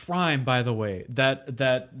is a crime, by the way.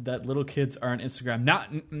 That little kids are on Instagram.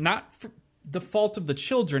 Not for the fault of the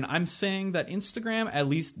children. I'm saying that Instagram, at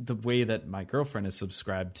least the way that my girlfriend is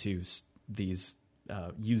subscribed to these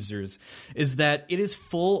users, is that it is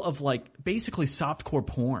full of like basically softcore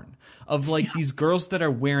porn of like these girls that are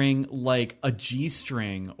wearing like a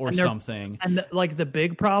G-string or something. And like the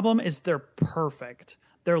big problem is they're perfect.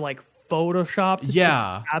 They're like photoshopped.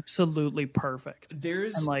 Yeah, absolutely perfect.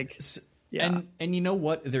 There's and like and you know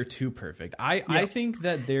what? They're too perfect. I think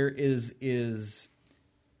that there is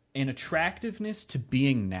an attractiveness to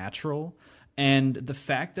being natural, and the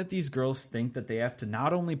fact that these girls think that they have to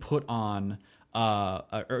not only put on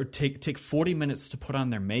or take 40 minutes to put on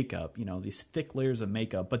their makeup, these thick layers of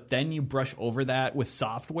makeup, but then you brush over that with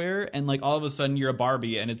software and like all of a sudden you're a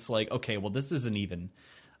Barbie, and it's like, okay, well this isn't even,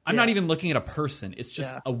 I'm not even looking at a person, it's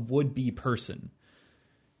just a would-be person.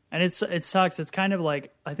 And it sucks. It's kind of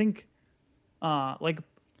like, I think like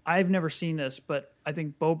I've never seen this, but I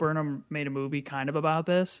think Bo Burnham made a movie kind of about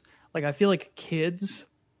this. Like, I feel like kids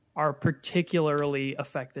are particularly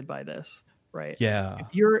affected by this, right? Yeah.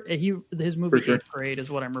 His movie Eighth Grade is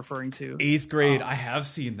what I'm referring to. Eighth Grade, I have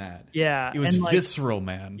seen that. Yeah, it was and visceral,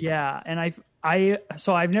 man. Yeah, and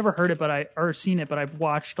I've never heard it, or seen it, but I've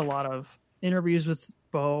watched a lot of interviews with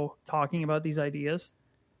Bo talking about these ideas,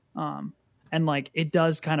 and like it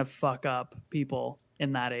does kind of fuck up people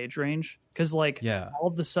in that age range, because like all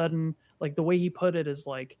of a sudden, like the way he put it is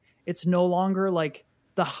like it's no longer like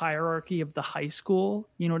the hierarchy of the high school,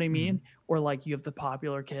 you know what I mean? Or like you have the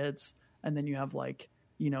popular kids, and then you have like,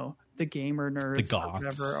 the gamer nerds, the goths, or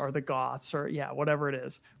whatever, or the goths, or whatever it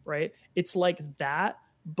is, right? It's like that,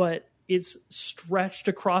 but it's stretched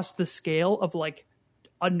across the scale of like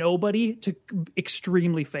a nobody to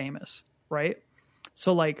extremely famous, right?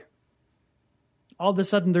 So like all of a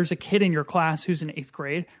sudden there's a kid in your class who's in 8th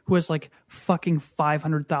grade who has like fucking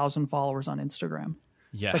 500,000 followers on Instagram.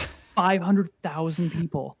 Yeah. It's like 500,000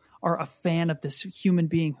 people are a fan of this human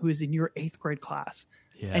being who is in your 8th grade class.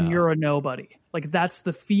 and you're a nobody. Like that's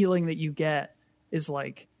the feeling that you get is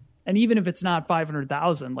like, and even if it's not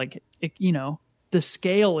 500,000, like it, the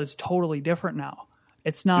scale is totally different now.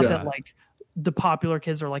 It's not that like the popular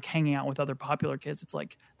kids are like hanging out with other popular kids. It's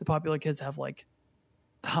like the popular kids have like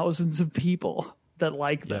thousands of people that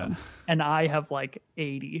like them, and I have like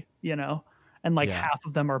 80, and like half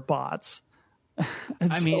of them are bots.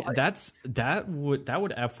 I mean, that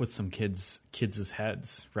would F with some kids'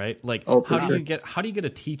 heads, right? Like, how do you get a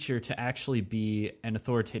teacher to actually be an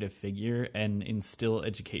authoritative figure and instill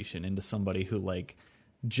education into somebody who like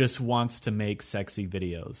just wants to make sexy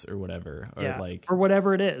videos or whatever, or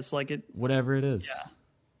whatever it is, whatever it is. Yeah,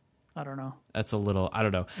 I don't know. That's a little, I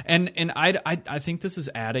don't know, and I think this is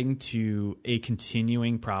adding to a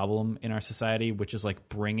continuing problem in our society, which is like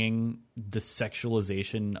bringing the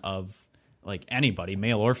sexualization of like anybody,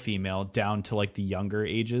 male or female, down to like the younger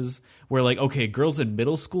ages, where like, okay, girls in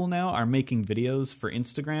middle school now are making videos for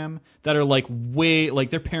Instagram that are like way, like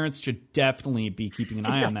their parents should definitely be keeping an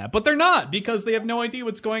eye on that, but they're not, because they have no idea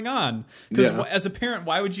what's going on. Because as a parent,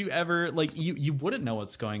 why would you ever, like, you wouldn't know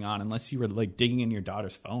what's going on unless you were like digging in your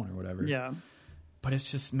daughter's phone or whatever. Yeah. But it's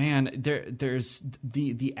just, man, there's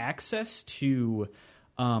the access to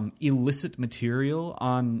illicit material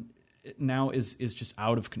on now is just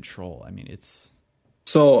out of control. I mean, it's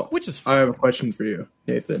I have a question for you,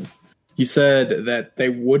 Nathan. You said that they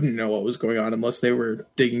wouldn't know what was going on unless they were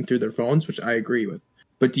digging through their phones, which I agree with.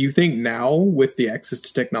 But do you think now, with the access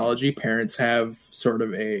to technology, parents have sort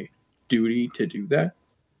of a duty to do that,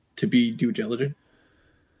 to be due diligent?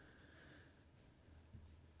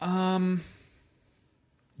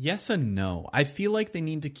 Yes and no. I feel like they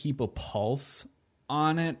need to keep a pulse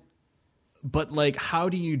on it. But like, how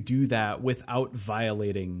do you do that without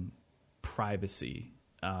violating privacy?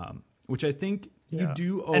 Which I think you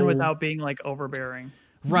do owe, and without being like overbearing.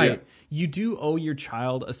 Right. Yeah. You do owe your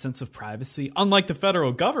child a sense of privacy, unlike the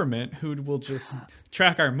federal government, who will just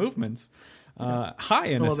track our movements. Hi,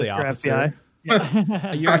 NSA officer.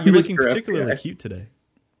 Yeah. You're looking particularly cute today.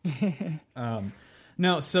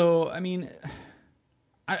 No, so I mean,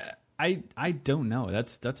 I don't know.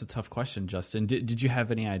 That's a tough question, Justin. Did you have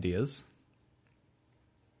any ideas?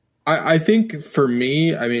 I think for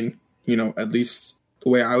me, I mean, at least the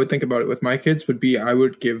way I would think about it with my kids would be I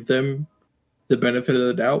would give them the benefit of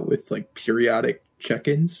the doubt with like periodic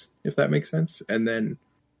check-ins, if that makes sense. And then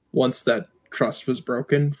once that trust was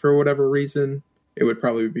broken for whatever reason, it would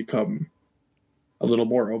probably become a little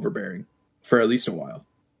more overbearing for at least a while.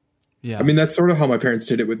 Yeah. I mean, that's sort of how my parents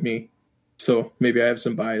did it with me. So maybe I have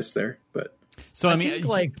some bias there, but. So, I mean,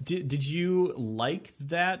 like, did you like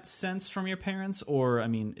that sense from your parents? Or, I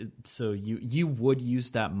mean, so you would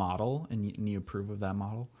use that model and you approve of that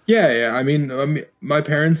model? Yeah. I mean, my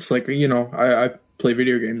parents, like, I play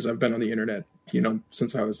video games. I've been on the internet,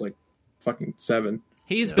 since I was like fucking 7.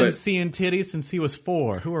 He's been seeing titties since he was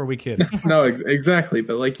 4. Who are we kidding? No, exactly.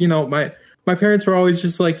 But like, my parents were always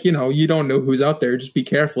just like, you don't know who's out there. Just be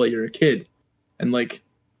careful. You're a kid. And like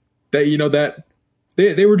that,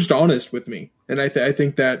 they were just honest with me. And I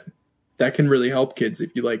think that can really help kids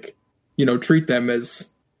if you like, treat them as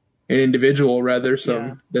an individual rather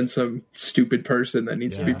than some stupid person that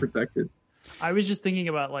needs to be protected. I was just thinking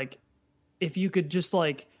about like, if you could just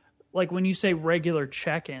like when you say regular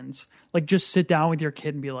check-ins, like just sit down with your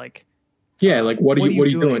kid and be like, like, what are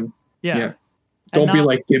you doing? Yeah. Don't be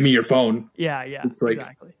like, give me your phone. Yeah. It's like,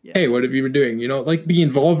 exactly. Yeah. Hey, what have you been doing? Like be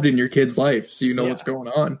involved in your kid's life so you know what's going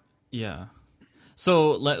on. Yeah.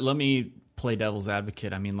 So let me play devil's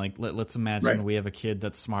advocate. I mean, like, let's imagine we have a kid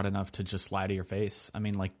that's smart enough to just lie to your face. I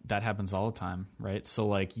mean, like, that happens all the time, right? So,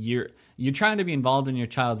 like, you're trying to be involved in your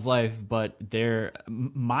child's life, but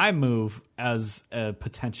my move as a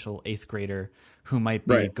potential 8th grader who might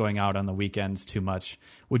be going out on the weekends too much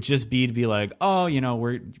would just be to be like, oh,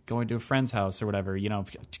 we're going to a friend's house or whatever.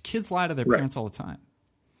 Kids lie to their parents all the time.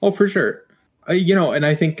 Oh, for sure. And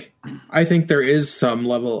I think there is some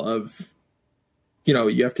level of,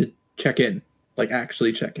 you have to check in, like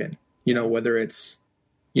actually check in, whether it's,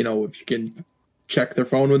 if you can check their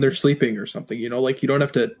phone when they're sleeping or something, like you don't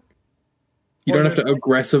have to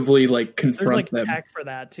aggressively like confront them. Tech for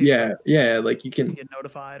that too. Yeah. Like you can get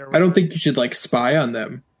notified or whatever. I don't think you should like spy on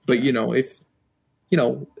them, but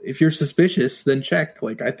if you're suspicious, then check.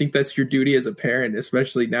 Like, I think that's your duty as a parent,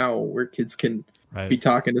 especially now where kids can be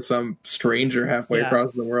talking to some stranger halfway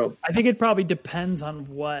across the world. I think it probably depends on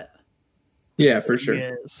what. Yeah, for sure.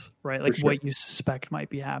 Is right, like what you suspect might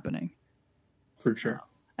be happening. For sure.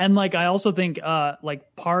 And like, I also think,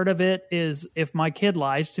 like part of it is if my kid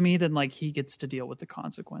lies to me, then like he gets to deal with the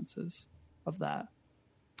consequences of that.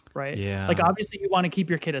 right? Yeah. Like obviously you want to keep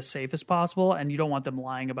your kid as safe as possible, and you don't want them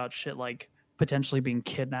lying about shit like potentially being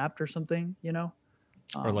kidnapped or something, you know?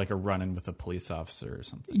 Or like a run-in with a police officer or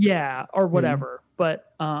something. Yeah, or whatever.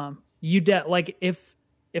 But like if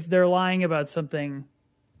they're lying about something,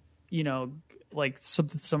 you know, like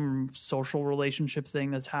some social relationship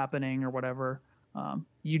thing that's happening or whatever,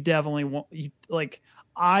 you definitely want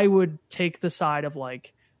I would take the side of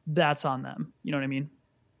like that's on them. You know what I mean?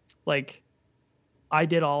 Like I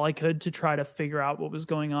did all I could to try to figure out what was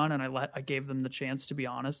going on, and I gave them the chance to be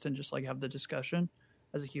honest and just like have the discussion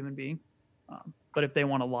as a human being. But if they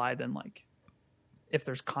want to lie, then like if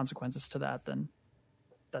there's consequences to that, then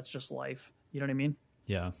that's just life. You know what I mean?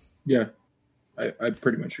 Yeah. Yeah. I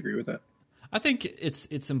pretty much agree with that. I think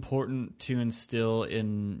it's important to instill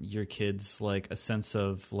in your kids like a sense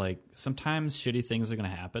of like sometimes shitty things are going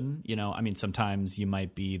to happen. You know, I mean, sometimes you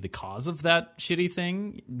might be the cause of that shitty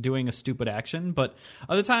thing, doing a stupid action, but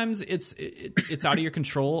other times it's out of your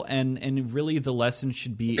control, and really the lesson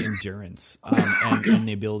should be endurance and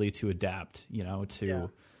the ability to adapt. You know,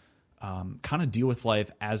 to kind of deal with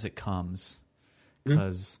life as it comes,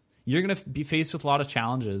 because you're going to be faced with a lot of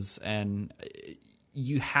challenges, and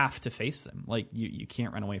you have to face them. Like you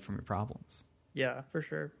can't run away from your problems. Yeah, for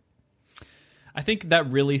sure. I think that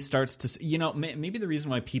really starts to, you know, maybe the reason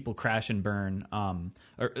why people crash and burn,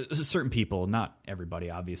 or certain people, not everybody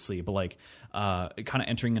obviously, but like kind of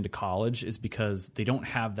entering into college is because they don't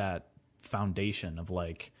have that foundation of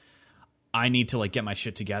like, I need to like get my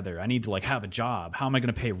shit together. I need to like have a job. How am I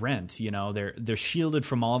going to pay rent? You know, they're shielded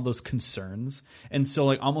from all of those concerns. And so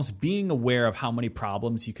like almost being aware of how many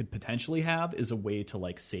problems you could potentially have is a way to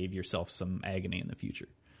like save yourself some agony in the future.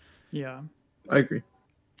 Yeah. I agree.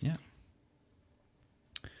 Yeah.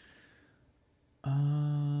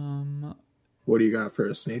 What do you got for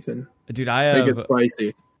us, Nathan? Dude, Make it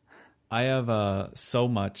spicy. I have so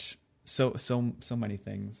much, so many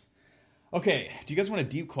things. Okay, do you guys want a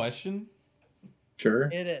deep question? Sure.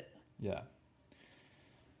 Hit it. Yeah.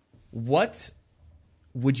 What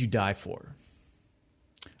would you die for?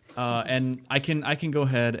 And I can go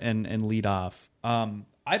ahead and lead off.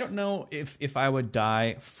 I don't know if I would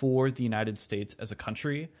die for the United States as a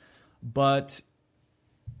country, but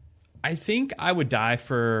I think I would die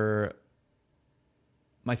for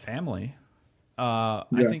my family. I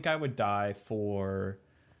think I would die for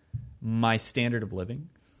my standard of living.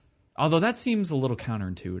 Although that seems a little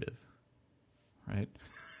counterintuitive, right?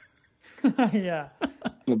 Yeah. A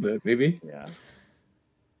little bit, maybe. Yeah.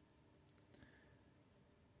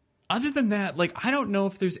 Other than that, like I don't know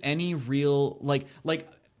if there's any real like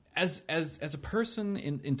as a person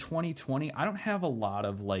in 2020, I don't have a lot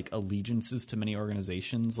of like allegiances to many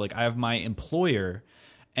organizations. Like I have my employer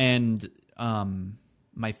and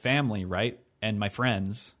my family, right? And my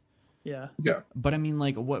friends. Yeah. Yeah. But I mean,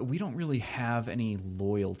 like, we don't really have any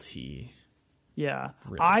loyalty. Yeah.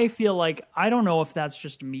 Really. I feel like, I don't know if that's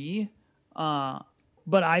just me,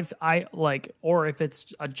 but I like, or if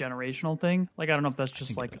it's a generational thing. Like, I don't know if that's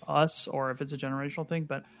just like us or if it's a generational thing,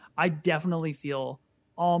 but I definitely feel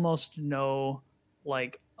almost no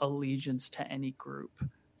like allegiance to any group,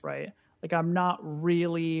 right? Like, I'm not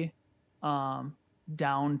really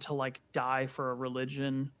down to like die for a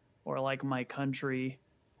religion or like my country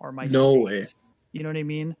or my no state. way. You know what I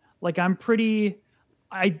mean? Like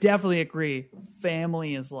I definitely agree.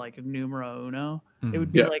 Family is like numero uno. It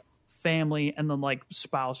would be like family and then like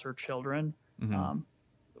spouse or children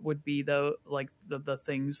would be the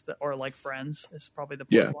things that, or like friends is probably the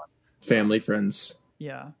fourth one. Family, friends.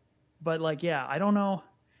 Yeah. But like, yeah, I don't know.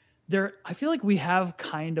 I feel like we have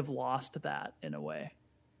kind of lost that in a way.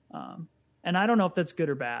 And I don't know if that's good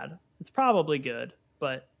or bad. It's probably good,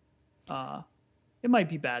 but it might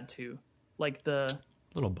be bad too. Like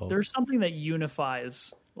little both. There's something that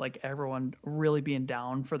unifies like everyone really being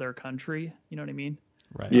down for their country. You know what I mean?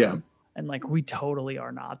 Right. Yeah. And like we totally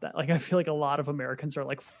are not that. Like I feel like a lot of Americans are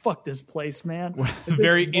like, "Fuck this place, man."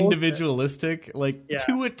 Very individualistic, like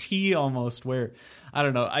to a T almost. Where I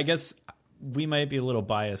don't know. I guess we might be a little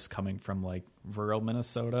biased coming from like rural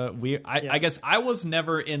Minnesota. I guess I was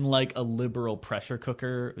never in like a liberal pressure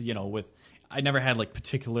cooker. You know, I never had like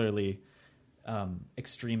particularly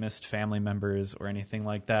extremist family members or anything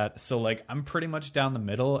like that. So like I'm pretty much down the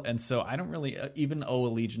middle, and so I don't really even owe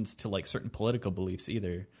allegiance to like certain political beliefs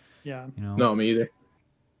either. Yeah. You know? No, me either.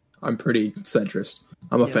 I'm pretty centrist.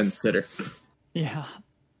 I'm a fence sitter. Yeah.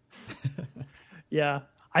 Yeah.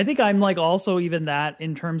 I think I'm like also even that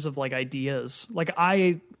in terms of like ideas. Like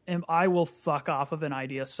I will fuck off of an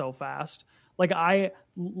idea so fast. Like I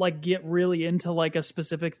like get really into like a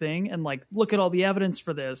specific thing and like look at all the evidence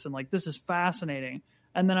for this and like this is fascinating.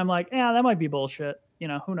 And then I'm like, yeah, that might be bullshit.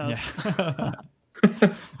 who knows? Yeah.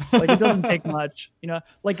 Like, it doesn't take much,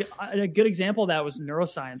 like a good example of that was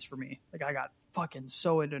neuroscience for me. Like, I got fucking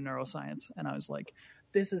so into neuroscience, and I was like,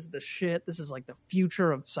 this is the shit. This is like the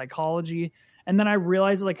future of psychology. And then I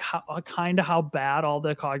realized like how bad all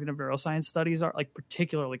the cognitive neuroscience studies are, like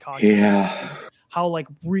particularly cognitive. Yeah. How like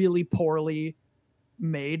really poorly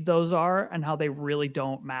made those are, and how they really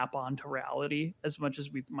don't map onto reality as much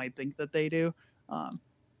as we might think that they do.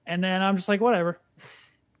 And then I'm just like, whatever.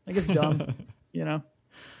 Like, it's dumb,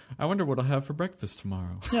 I wonder what I'll have for breakfast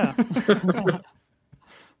tomorrow. Yeah.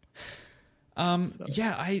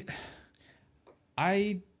 Yeah,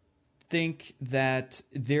 I think that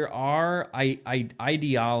there are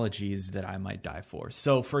ideologies that I might die for.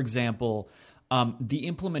 So, for example, the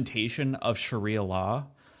implementation of Sharia law,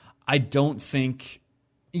 I don't think,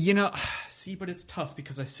 see, but it's tough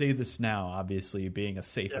because I say this now, obviously, being a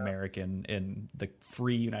safe American in the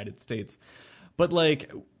free United States. But,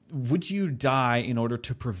 like, would you die in order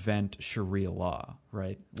to prevent Sharia law,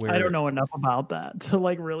 right? I don't know enough about that to,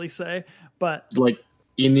 like, really say, but... Like,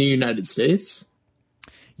 in the United States?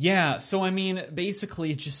 Yeah, so, I mean,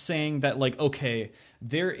 basically just saying that, like, okay,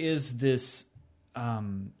 there is this,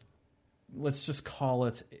 let's just call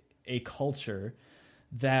it a culture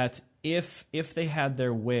that if they had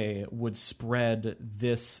their way would spread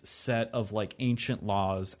this set of like ancient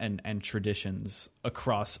laws and traditions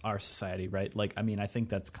across our society, right? Like, I mean, I think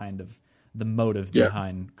that's kind of the motive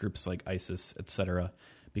behind groups like ISIS, etc.,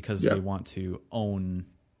 because they want to own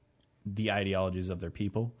the ideologies of their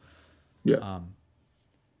people. Yeah.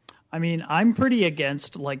 I mean, I'm pretty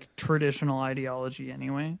against like traditional ideology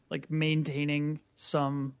anyway, like maintaining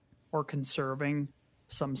some or conserving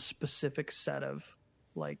some specific set of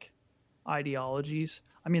like ideologies.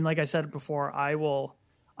 I mean, like I said before,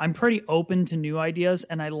 I'm pretty open to new ideas,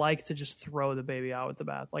 and I like to just throw the baby out with the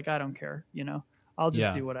bath. Like, I don't care, I'll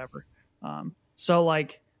just do whatever. So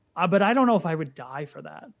like, but I don't know if I would die for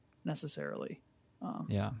that necessarily.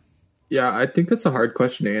 Yeah, I think that's a hard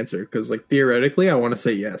question to answer because, like, theoretically, I want to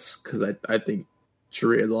say yes because I think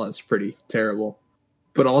Sharia law is pretty terrible.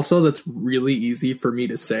 But also, that's really easy for me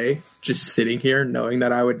to say, just sitting here knowing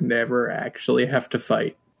that I would never actually have to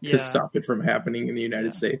fight to stop it from happening in the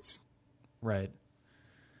United States. Right.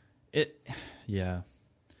 The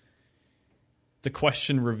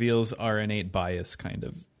question reveals our innate bias, kind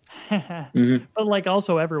of. But, like,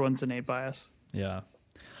 also everyone's innate bias. Yeah.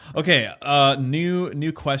 Okay,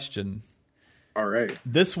 new question. All right.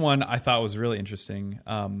 This one I thought was really interesting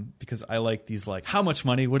because I like these, like, how much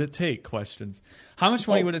money would it take questions. How much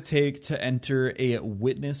money would it take to enter a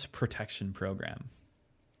witness protection program?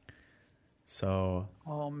 So,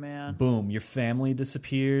 oh man, boom, your family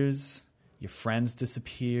disappears, your friends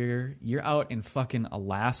disappear, you're out in fucking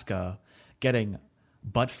Alaska getting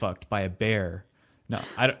butt fucked by a bear. No,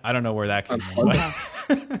 I don't know where that came from.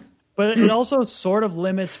 But it also sort of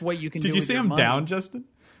limits what you can do. Did you say I'm money. down, Justin?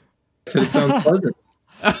 It sounds pleasant.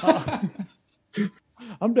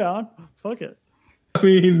 I'm down. Fuck it. I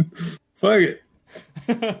mean, fuck it.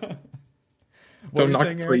 Don't knock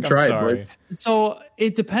it till you try it, boys. So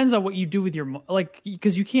it depends on what you do with your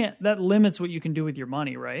because you can't. That limits what you can do with your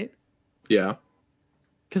money, right? Yeah.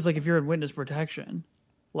 Because like if you're in witness protection,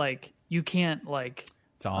 like you can't like.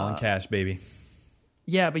 It's all in cash, baby.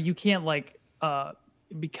 Yeah, but you can't like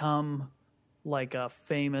become like a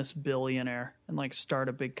famous billionaire and like start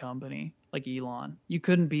a big company like Elon. You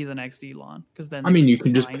couldn't be the next Elon because then. I mean, you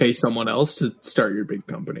can just pay someone else to start your big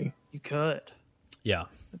company. You could. Yeah,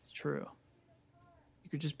 that's true. You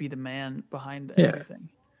could just be the man behind everything.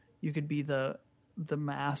 You could be the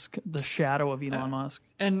mask, the shadow of Elon Musk.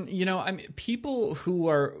 And I mean, people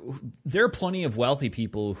there are plenty of wealthy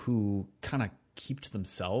people who kind of keep to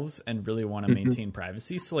themselves and really want to maintain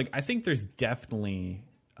privacy. So like, I think there's definitely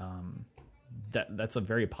that's a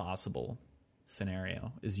very possible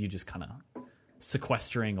scenario, is you just kind of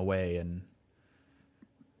sequestering away. And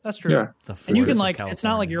that's true. Yeah. And you can like, it's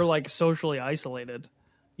not like you're like socially isolated.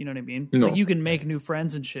 You know what I mean? No. Like you can make new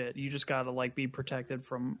friends and shit. You just got to like be protected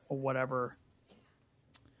from whatever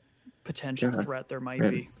potential threat there might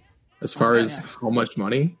be. As far as how much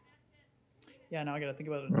money? Yeah, now I got to think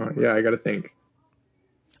about it. Yeah, I got to think.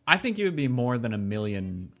 I think it would be more than $1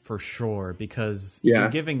 million for sure, because you're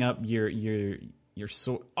giving up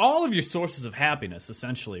all of your sources of happiness,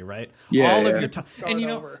 essentially, right? Yeah, all of your time. And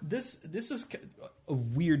this is a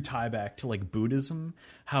weird tie back to like Buddhism,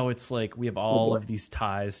 how it's like we have all of these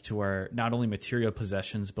ties to our not only material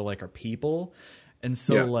possessions but like our people, and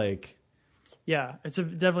so like it's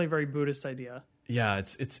definitely a very Buddhist idea. Yeah,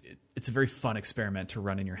 it's a very fun experiment to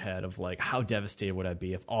run in your head of like, how devastated would I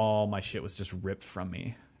be if all my shit was just ripped from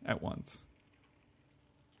me at once?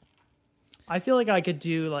 I feel like I could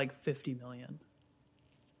do like 50 million.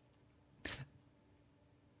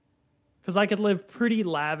 Because I could live pretty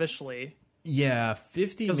lavishly. Yeah,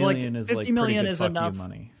 50 'Cause, million like, is 50 like pretty million good is fuck enough. you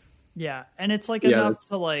money. Yeah, and it's like Yeah, enough that's-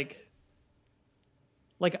 to like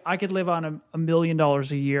I could live on $1 million a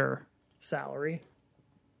year salary.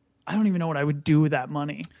 I don't even know what I would do with that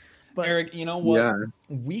money. But Eric, you know what? Yeah.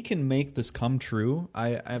 We can make this come true.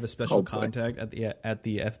 I have a special Hopefully. contact at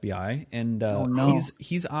the FBI, and Oh, no.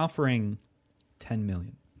 he's offering 10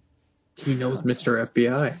 million. He knows Mr.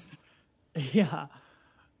 FBI. yeah.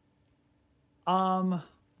 You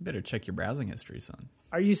better check your browsing history, son.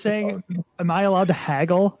 Are you saying am I allowed to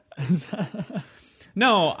haggle?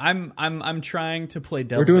 No, I'm trying to play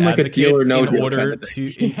devil's doing like a advocate deal or no in deal order kind of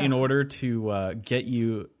to in order to get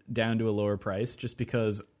you down to a lower price, just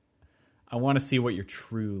because I want to see what your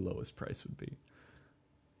true lowest price would be.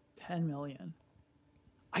 10 million.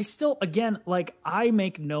 I still, again, like I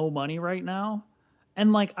make no money right now,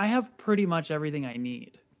 and like I have pretty much everything I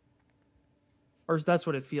need, or that's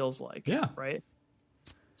what it feels like. Yeah. Right.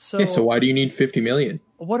 So, Yeah, so why do you need 50 million?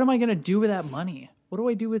 what am I going to do with that money? What do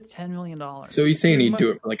I do with $10 million? So he's saying he'd do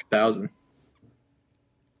it for like 1,000.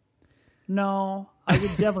 No, I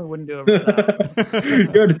definitely wouldn't do it for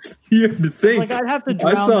that. you had to think. Like I'd have to I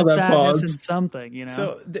drown saw the that sadness in pause. something, you know.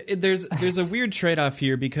 So there's a weird trade off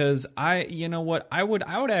here, because you know what, I would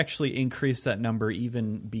actually increase that number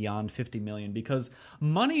even beyond 50 million, because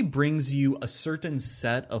money brings you a certain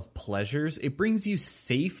set of pleasures. It brings you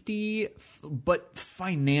safety, but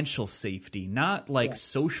financial safety, not like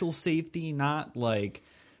social safety, not like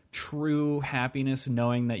true happiness,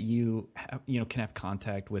 knowing that you can have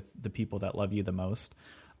contact with the people that love you the most.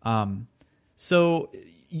 So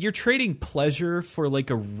you're trading pleasure for like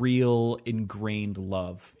a real ingrained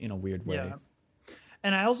love in a weird way. Yeah.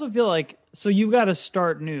 And I also feel like, so you've got to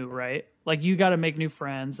start new, right? Like you got to make new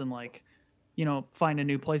friends and like, find a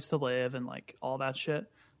new place to live and like all that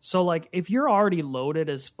shit. So like if you're already loaded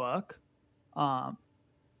as fuck,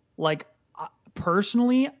 like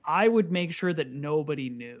personally, I would make sure that nobody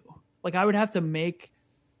knew. Like I would have to make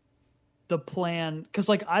the plan, because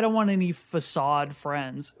like I don't want any facade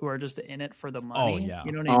friends who are just in it for the money. Oh, yeah.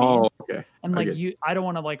 You know what I mean? Oh, okay. And I like get I don't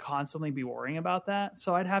want to like constantly be worrying about that.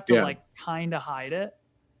 So I'd have to Yeah. like kind of hide it.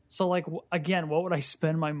 So like again, what would I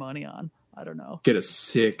spend my money on? I don't know. Get a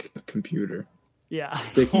sick computer. Yeah.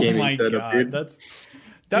 Sick Oh gaming my setup, god, dude. that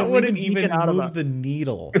Dude, wouldn't we can geek even it out move about- the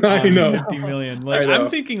needle. I on know. 50 million. Like I know. I'm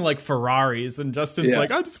thinking like Ferraris, and Justin's Yeah.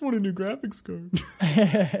 like, I just want a new graphics card.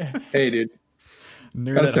 Hey, dude.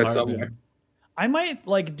 Nerd Gotta at start heart, somewhere. man. I might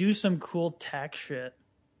like do some cool tech shit.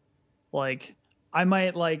 Like I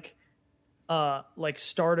might like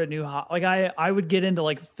start a new like I would get into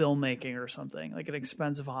like filmmaking or something, like an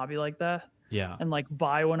expensive hobby like that, Yeah. and like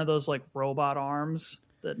buy one of those like robot arms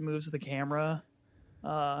that moves the camera. Can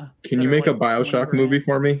that you are, make a like, Bioshock 20 movie grand.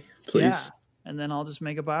 for me, please? Yeah. And then I'll just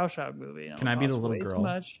make a Bioshock movie. Can I be the little Way too girl?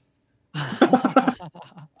 much.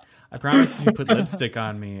 I promise if you put lipstick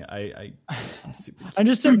on me, I'm super I'm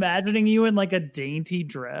just imagining you in like a dainty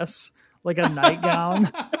dress, like a nightgown.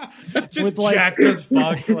 just with, like- jacked as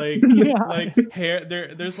fuck, like Yeah. like hair.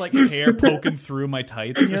 There's like hair poking through my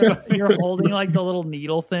tights. Or something. You're holding like the little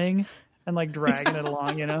needle thing and like dragging it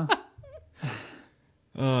along, you know?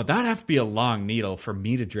 That'd have to be a long needle for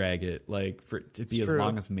me to drag it, like for it to be It's as true.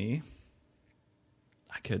 long as me.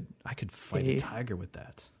 I could fight Hey. a tiger with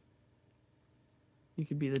that. You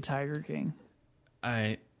could be the Tiger King.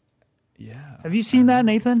 Yeah. Have you seen that,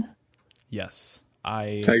 Nathan? Yes,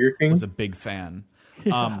 I Tiger King? was a big fan.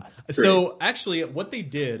 So actually what they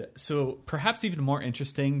did, so perhaps even more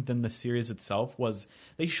interesting than the series itself, was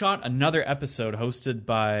they shot another episode hosted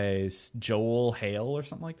by Joel Hale or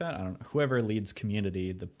something like that. I don't know, whoever leads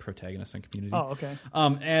Community, the protagonist on Community. Oh, okay.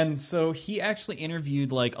 And so he actually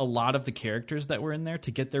interviewed like a lot of the characters that were in there to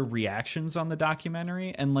get their reactions on the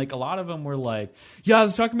documentary, and like a lot of them were like, yeah,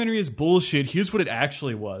 this documentary is bullshit, here's what it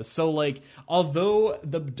actually was. So like, although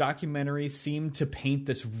the documentary seemed to paint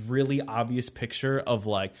this really obvious picture of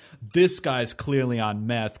like, this guy's clearly on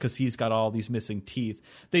meth because he's got all these missing teeth,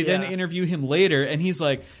 they then Yeah. interview him later and he's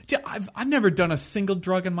like, I've never done a single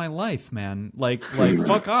drug in my life, man, like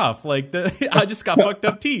fuck off, like I just got fucked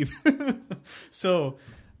up teeth. So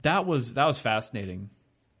that was fascinating.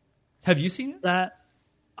 Have you seen it? That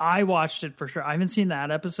I watched it for sure. I haven't seen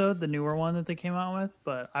that episode, the newer one that they came out with,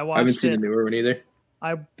 but I watched I haven't seen it. the newer one either.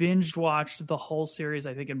 I binge watched the whole series,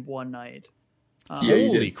 I think, in one night. Yeah, you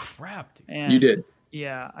Holy did. crap, dude. And You did.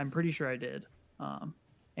 Yeah, I'm pretty sure I did.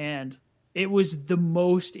 And it was the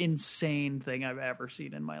most insane thing I've ever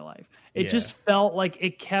seen in my life. It Yeah. just felt like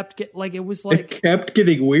it kept it was like It kept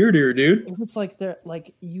getting weirder, dude. it was like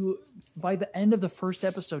by the end of the first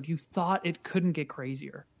episode, you thought it couldn't get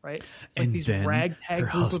crazier, right? It's like And these then ragtag her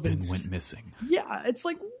group of husband went missing. Yeah, it's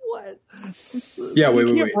like what? Yeah, you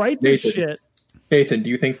wait. can't write this Nathan. shit. Nathan, do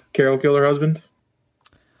you think Carol killed her husband?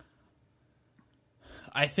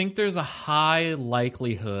 I think there's a high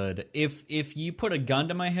likelihood. If you put a gun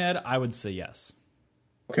to my head, I would say yes.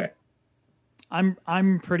 Okay.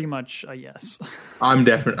 I'm pretty much a yes. I'm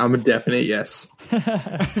a definite yes.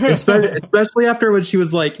 Especially after when she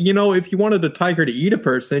was like, if you wanted a tiger to eat a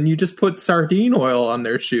person, you just put sardine oil on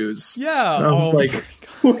their shoes. Yeah. And I was like,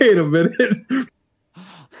 wait a minute.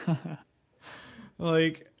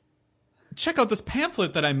 Like, check out this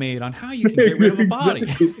pamphlet that I made on how you can get rid of a body.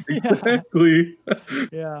 Exactly.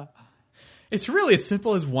 Yeah. It's really as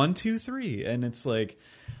simple as 1, 2, 3, and it's like,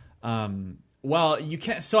 well, you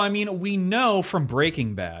can't. So I mean, we know from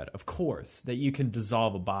Breaking Bad, of course, that you can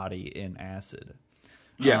dissolve a body in acid.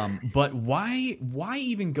 Yeah. But why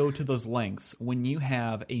even go to those lengths when you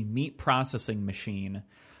have a meat processing machine?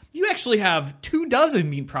 You actually have 24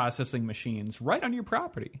 meat processing machines right on your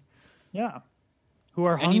property. Yeah. Who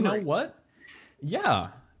are hungry. And you know what? Yeah.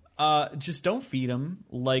 Just don't feed them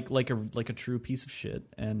like a true piece of shit.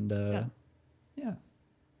 And yeah.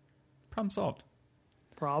 Problem solved.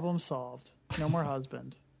 Problem solved. No more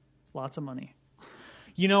husband. Lots of money.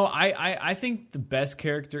 I think the best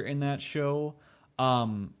character in that show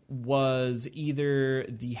was either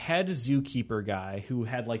the head zookeeper guy who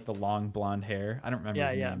had like the long blonde hair. I don't remember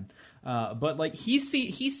his name. But like he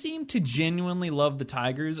seemed to genuinely love the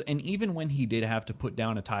tigers, and even when he did have to put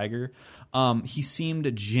down a tiger, he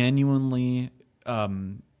seemed genuinely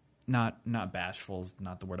not bashful is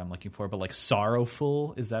not the word I'm looking for, but like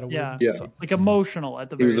sorrowful. Is that a word? Yeah. Like emotional at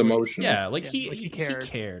the He very was least. emotional. Yeah, like Yeah, he like he cared.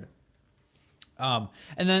 cared. And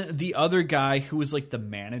then the other guy who was like the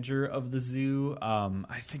manager of the zoo,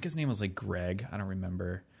 I think his name was like Greg. I don't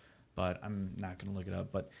remember, but I'm not going to look it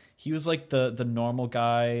up. But he was like the normal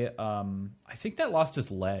guy. I think that lost his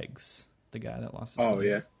legs. The guy that lost his legs.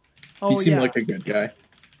 Yeah. Oh, He seemed yeah. like a good guy.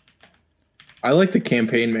 I like the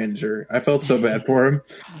campaign manager. I felt so bad for him.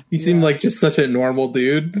 He seemed like just such a normal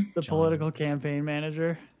dude. The political campaign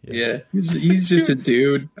manager. Yeah. He's just a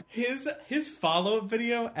dude. His follow-up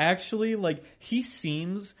video, actually, like, he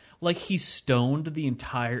seems like he's stoned the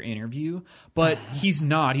entire interview, but he's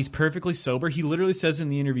not. He's perfectly sober. He literally says in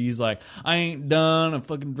the interview, he's like, I ain't done a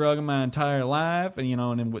fucking drug in my entire life, and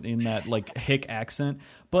and in that like hick accent.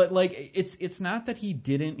 But like, it's not that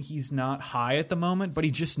he's not high at the moment, but he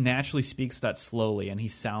just naturally speaks that slowly, and he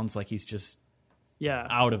sounds like he's just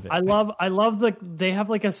out of it. I love they have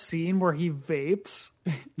like a scene where he vapes.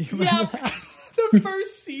 Yeah, the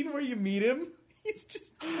first scene where you meet him, he's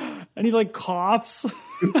just and he like coughs.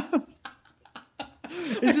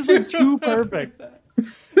 It's just like too perfect.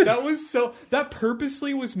 That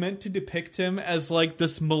purposely was meant to depict him as like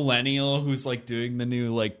this millennial who's like doing the new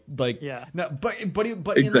no, but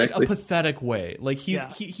Exactly. in like a pathetic way. Like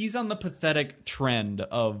he's on the pathetic trend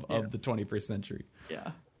of the 21st century.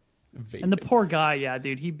 Yeah. Vaping. And the poor guy,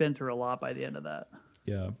 dude, he'd been through a lot by the end of that.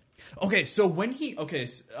 Yeah. Okay, so when you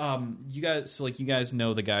guys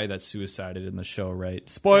know the guy that suicided in the show, right?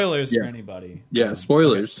 Spoilers for anybody. Yeah,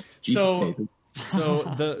 spoilers. Okay. So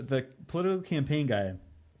the political campaign guy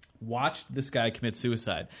watched this guy commit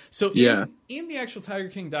suicide. So in the actual Tiger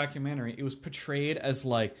King documentary, it was portrayed as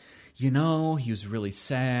like, he was really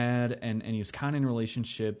sad and he was kind of in a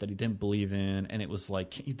relationship that he didn't believe in, and it was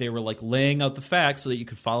like they were like laying out the facts so that you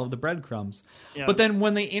could follow the breadcrumbs. Yeah. But then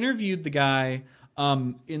when they interviewed the guy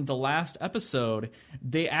in the last episode,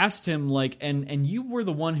 they asked him like, and you were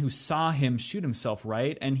the one who saw him shoot himself,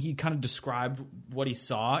 right? And he kind of described what he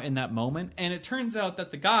saw in that moment, and it turns out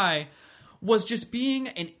that the guy was just being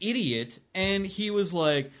an idiot, and he was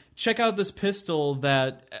like, check out this pistol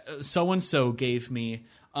that so-and-so gave me.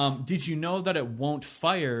 Did you know that it won't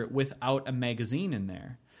fire without a magazine in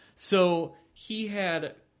there? So he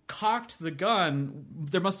had cocked the gun.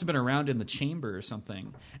 There must have been a round in the chamber or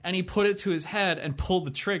something, and he put it to his head and pulled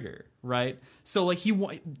the trigger. Right. So like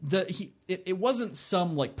it wasn't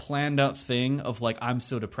some like planned out thing of like, I'm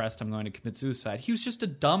so depressed I'm going to commit suicide. He was just a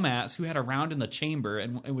dumbass who had a round in the chamber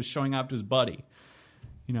and was showing up to his buddy.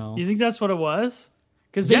 You think that's what it was?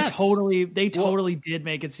 Because they totally did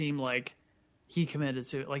make it seem like he committed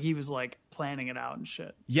suicide. Like he was like planning it out and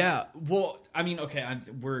shit. Yeah. Well, I mean, okay,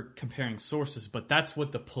 we're comparing sources, but that's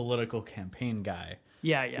what the political campaign guy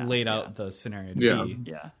laid out the scenario to be.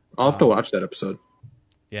 Yeah. I'll have to watch that episode.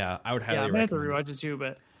 Yeah, I would highly I'm gonna have to recommend rewatch it too,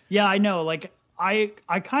 but yeah, I know. Like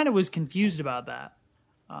I kind of was confused about that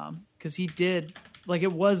because he did like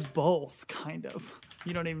it was both kind of.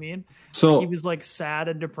 You know what I mean? So he was like sad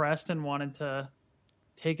and depressed and wanted to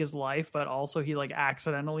take his life, but also he like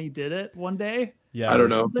accidentally did it one day. Yeah, I don't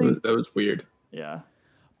know. That was weird. Yeah.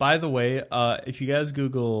 By the way, if you guys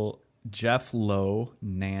Google Jeff Lowe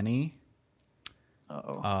nanny,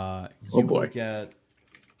 you will get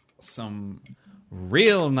some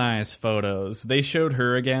real nice photos. They showed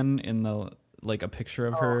her again in the like a picture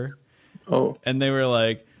of her. Oh, and they were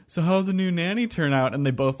like, "So how'd the new nanny turn out?" And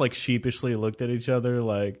they both like sheepishly looked at each other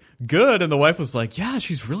like, "Good." And the wife was like, "Yeah,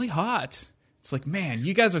 she's really hot." It's like, man,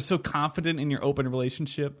 you guys are so confident in your open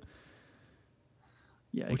relationship.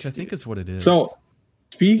 Yeah, which I think is what it is. So,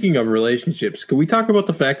 speaking of relationships, can we talk about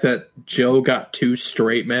the fact that Joe got 2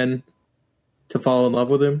 straight men to fall in love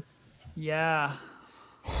with him? Yeah.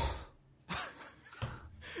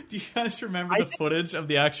 Do you guys remember the footage of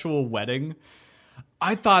the actual wedding?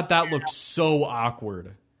 I thought that looked so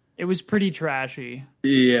awkward. It was pretty trashy.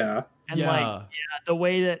 Yeah. And the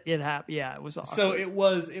way that it happened, it was awkward. So it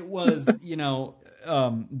was, you know,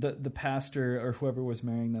 the pastor or whoever was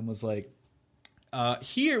marrying them was like,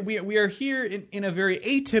 here we are here in a very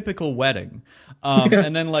atypical wedding,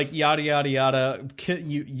 and then like yada yada yada.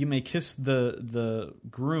 You may kiss the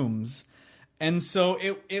grooms, and so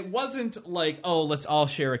it wasn't like, oh, let's all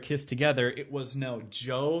share a kiss together. It was, no,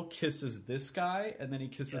 Joe kisses this guy and then he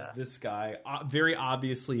kisses this guy, very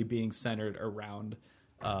obviously being centered around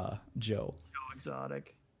Joe. So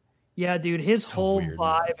exotic. Yeah, dude, his whole weird,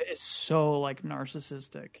 vibe is so like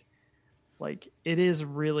narcissistic. Like, it is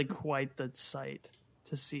really quite the sight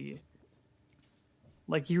to see.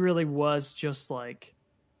 Like, he really was just like,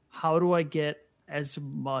 how do I get as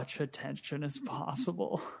much attention as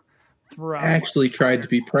possible throughout? I actually tried to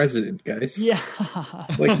be president, guys. Yeah.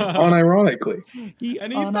 Like, unironically. He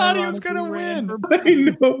thought he was going to win.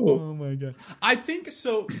 I know. Oh, my God. I think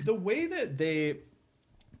so. The way that they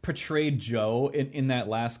portrayed Joe in that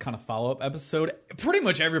last kind of follow-up episode, pretty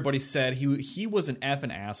much everybody said he was an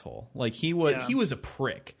effing asshole. Like, he was a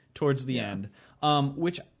prick towards the end,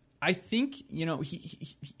 which I think, you know,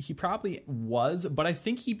 he probably was, but I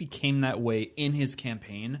think he became that way in his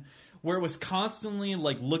campaign, where it was constantly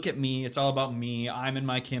like, look at me, it's all about me, I'm in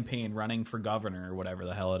my campaign running for governor or whatever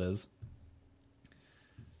the hell it is.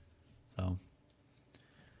 So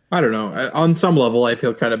I don't know. On some level, I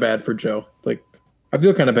feel kind of bad for Joe. Like, I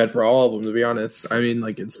feel kind of bad for all of them, to be honest. I mean,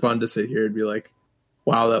 like, it's fun to sit here and be like,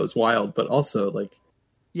 wow, that was wild. But also, like,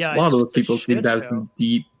 a lot of those people seem to have some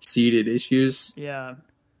deep-seated issues. Yeah.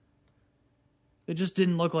 It just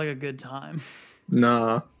didn't look like a good time.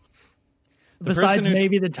 Nah. Besides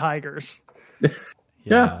maybe the Tigers.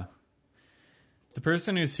 Yeah. The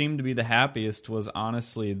person who seemed to be the happiest was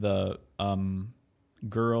honestly the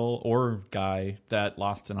girl or guy that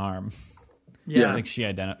lost an arm. Yeah. I think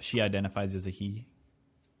she identifies as a he.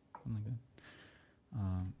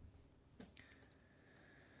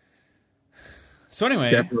 So anyway,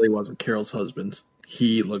 Definitely wasn't Carol's husband.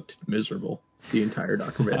 He looked miserable the entire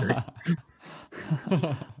documentary.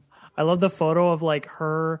 I love the photo of like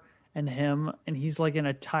her and him, and he's like in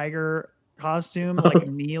a tiger costume, like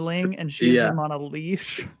kneeling, and she's him on a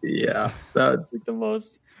leash. Yeah, that's like the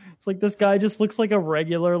most. It's like this guy just looks like a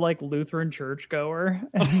regular like Lutheran churchgoer,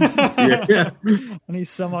 and he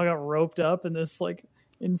somehow got roped up in this like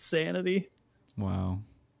insanity. Wow.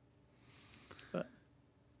 But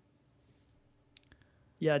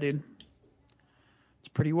yeah, dude, it's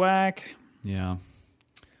pretty whack. Yeah.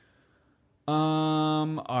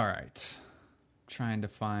 All right. Trying to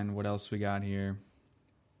find what else we got here.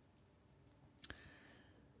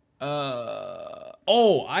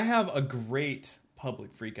 I have a great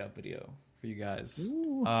public freakout video for you guys.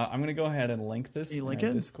 I'm gonna go ahead and link this in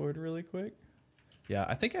Discord really quick. Yeah,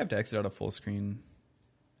 I think I have to exit out of full screen.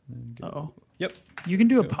 Oh, yep. You can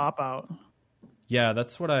do a pop out. Yeah,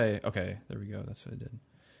 that's what okay, there we go. That's what I did.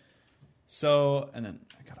 So, and then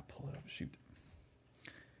I gotta pull it up. Shoot.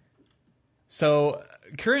 So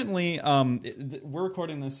currently, we're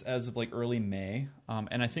recording this as of like early May,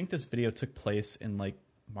 and I think this video took place in like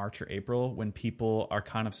March or April, when people are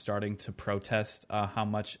kind of starting to protest how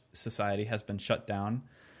much society has been shut down,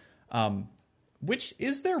 which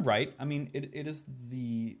is their right. I mean, it is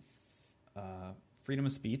the freedom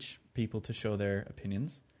of speech, people to show their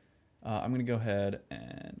opinions. I'm going to go ahead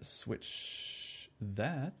and switch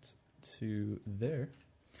that to there.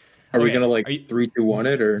 Are we going to like 3, 2, 1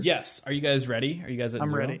 it, or? Yes. Are you guys ready? Are you guys at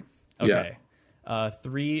zero? Ready. Okay. Yeah.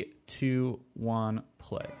 3, 2, 1,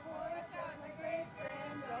 play.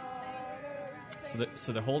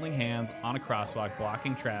 So they're holding hands on a crosswalk,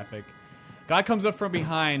 blocking traffic. Guy comes up from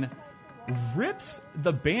behind, rips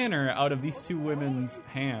the banner out of these two women's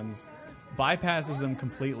hands, bypasses them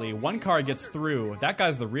completely. One car gets through. That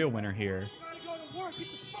guy's the real winner here. Get the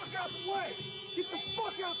fuck out the way! Get the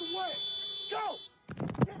fuck out the way! Go!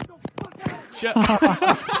 Get the fuck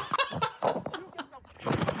out!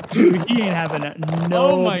 Dude, he ain't having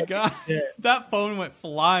no. Oh my god, that phone went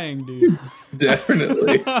flying, dude.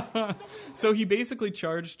 Definitely. So he basically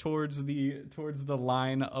charged towards the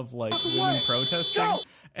line of like women protesting,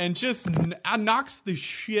 and just knocks the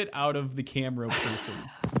shit out of the camera person.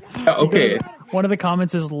 Okay. One of the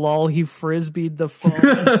comments is, "Lol, he frisbeed the phone."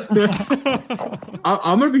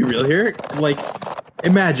 I'm gonna be real here. Like,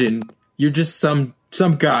 imagine you're just some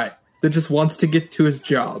guy that just wants to get to his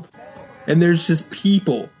job, and there's just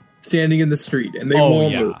people standing in the street, and they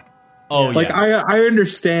won't move. Like, yeah. I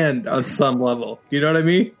understand on some level. You know what I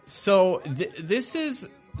mean? So this is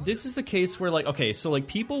a case where, like, okay, so like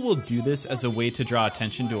people will do this as a way to draw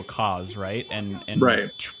attention to a cause, right? And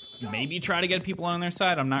right. Maybe try to get people on their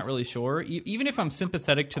side. I'm not really sure. Even if I'm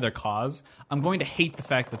sympathetic to their cause, I'm going to hate the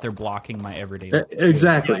fact that they're blocking my everyday life.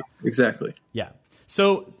 Exactly. Yeah.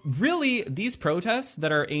 So really, these protests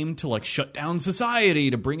that are aimed to like shut down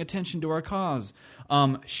society to bring attention to our cause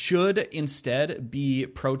should instead be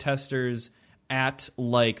protesters at,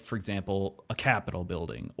 like, for example, a Capitol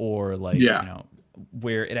building, or like, you know,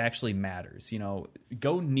 where it actually matters. You know,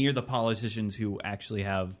 go near the politicians who actually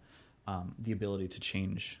have the ability to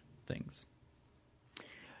change things.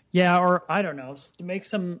 Yeah, or I don't know, to make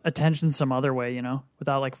some attention some other way, you know,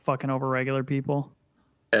 without like fucking over regular people.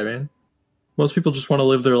 Yeah, man. Most people just want to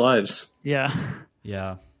live their lives. Yeah.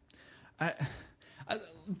 Yeah. I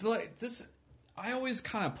like this. I always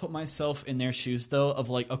kind of put myself in their shoes, though, of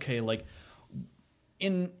like, okay, like,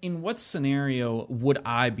 in what scenario would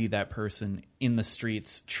I be that person in the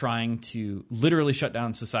streets trying to literally shut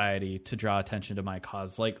down society to draw attention to my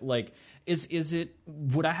cause? Like, is it,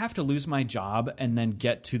 would I have to lose my job and then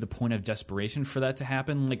get to the point of desperation for that to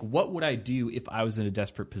happen? Like, what would I do if I was in a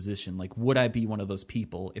desperate position? Like, would I be one of those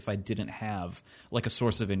people if I didn't have like a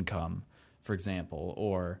source of income, for example,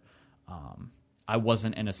 or I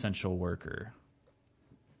wasn't an essential worker?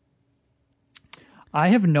 I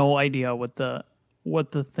have no idea what the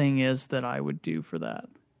thing is that I would do for that.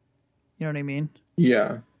 You know what I mean?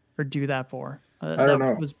 Yeah. Or do that for. I don't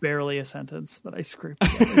know. That was barely a sentence that I scripted.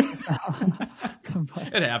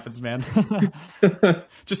 It happens, man.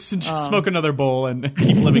 just smoke another bowl and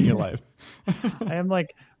keep living your life. I am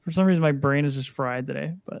like, for some reason, my brain is just fried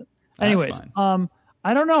today. But anyways, I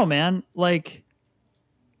don't know, man. Like,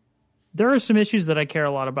 there are some issues that I care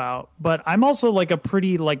a lot about, but I'm also like a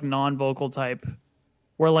pretty like non-vocal type,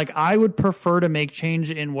 where like I would prefer to make change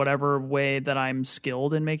in whatever way that I'm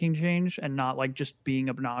skilled in making change, and not like just being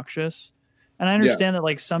obnoxious. And I understand that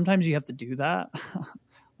like sometimes you have to do that.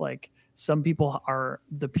 Like, some people are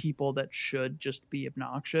the people that should just be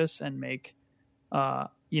obnoxious and make,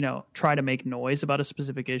 you know, try to make noise about a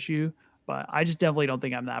specific issue. But I just definitely don't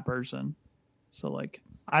think I'm that person. So like,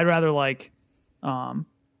 I'd rather like,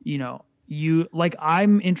 you know, you like,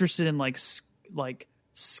 I'm interested in like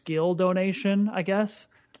skill donation, I guess.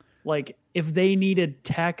 Like, if they needed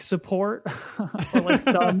tech support or like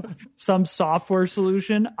some software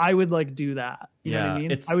solution, I would like do that. You know what I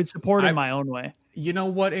mean? I would support in my own way. You know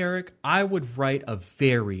what, Eric? I would write a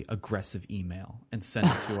very aggressive email and send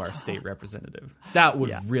it to our state representative. That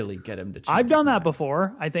would really get him to change. I've done that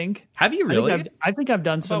before, I think. Have you really? I think I've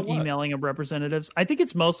done some emailing of representatives. I think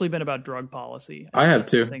it's mostly been about drug policy. I have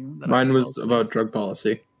too. Mine was about drug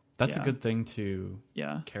policy. That's a good thing to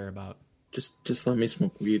care about. Just let me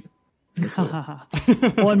smoke weed.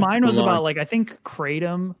 Well, and mine was about like, I think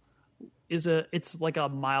kratom it's like a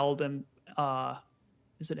mild and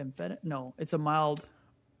is it amphetamine? No, it's a mild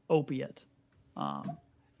opiate.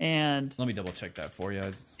 And let me double check that for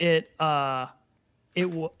you. It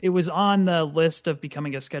was on the list of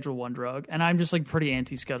becoming a Schedule 1 drug, and I'm just like pretty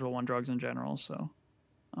anti Schedule 1 drugs in general. So,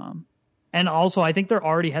 and also I think there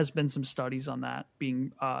already has been some studies on that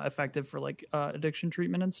being effective for like addiction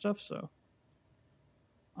treatment and stuff. So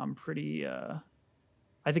I'm pretty.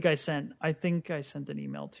 I think I sent an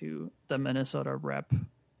email to the Minnesota rep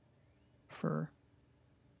for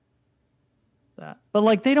that, but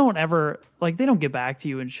like they don't get back to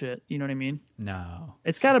you and shit. You know what I mean? No,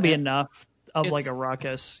 it's got to be enough of like a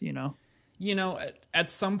ruckus, you know. At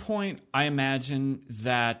some point, I imagine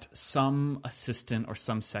that some assistant or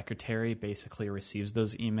some secretary basically receives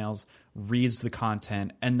those emails, reads the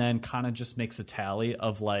content, and then kind of just makes a tally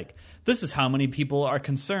of like, this is how many people are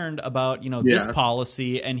concerned about, this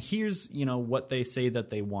policy, and here's, what they say that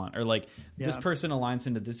they want, or like this person aligns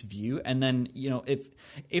into this view. And then,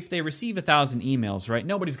 if they receive 1,000 emails, right,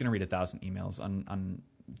 nobody's going to read 1,000 emails on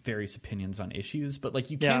various opinions on issues, but like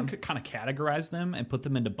you can kind of categorize them and put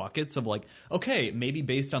them into buckets of like, okay, maybe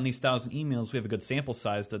based on these 1,000 emails, we have a good sample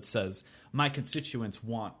size that says my constituents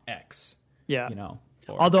want X. Yeah.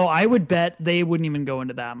 Although I would bet they wouldn't even go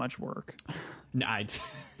into that much work.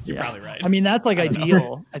 You're probably right. I mean, that's like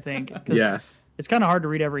ideal, I think. Yeah. It's kind of hard to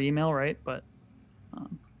read every email, right? But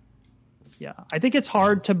I think it's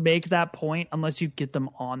hard to make that point unless you get them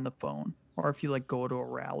on the phone or if you like go to a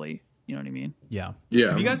rally. You know what I mean? Yeah. Yeah.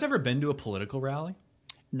 Have you guys ever been to a political rally?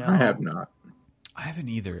 No. I have not. I haven't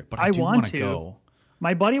either, but I do want to go.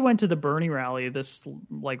 My buddy went to the Bernie rally, this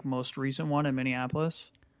like most recent one in Minneapolis.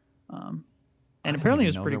 And apparently it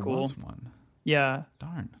was pretty cool. One. Yeah.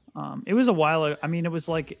 Darn. It was a while ago. I mean, it was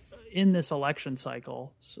like in this election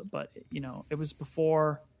cycle, but it was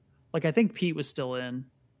before, like I think Pete was still in.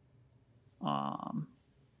 I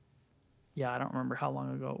don't remember how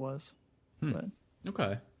long ago it was. But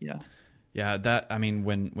okay. Yeah. Yeah,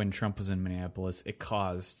 when Trump was in Minneapolis, it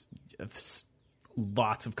caused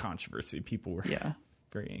lots of controversy. People were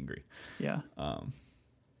very angry. Yeah.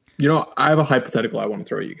 I have a hypothetical I want to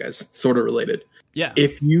throw at you guys, sort of related. Yeah.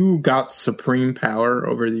 If you got supreme power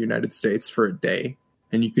over the United States for a day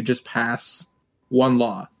and you could just pass one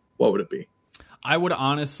law, what would it be? I would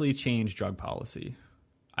honestly change drug policy.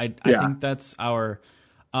 I think that's our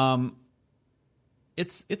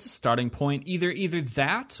it's a starting point. Either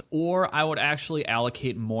that, or I would actually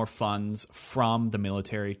allocate more funds from the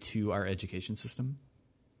military to our education system.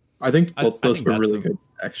 I think both those were really good,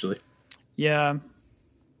 actually. Yeah.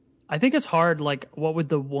 I think it's hard. Like, what would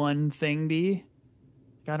the one thing be?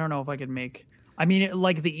 I don't know if I could make... I mean,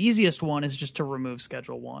 like, the easiest one is just to remove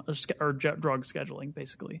Schedule 1, or drug scheduling,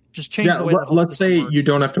 basically. Just change the way let's say works. you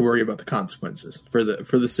don't have to worry about the consequences for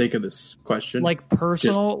the sake of this question. Like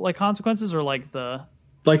personal consequences, or like the...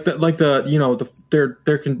 there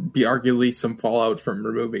can be arguably some fallout from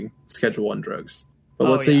removing Schedule 1 drugs. But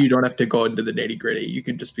let's say you don't have to go into the nitty-gritty. You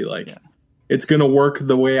could just be like, it's going to work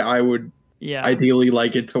the way I would ideally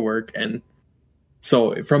like it to work. And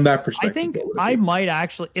so from that perspective, I think I might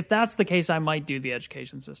actually, if that's the case, I might do the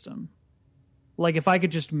education system. Like if I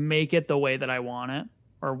could just make it the way that I want it,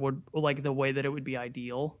 or would like the way that it would be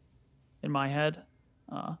ideal in my head,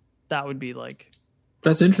 that would be like...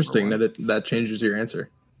 That's interesting that changes your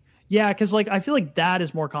answer. Yeah, because like I feel like that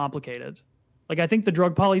is more complicated. Like I think the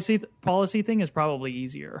drug policy thing is probably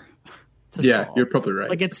easier to solve. You're probably right.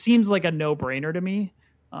 Like it seems like a no-brainer to me.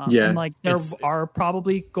 And like there are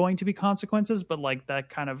probably going to be consequences, but like that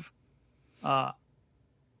kind of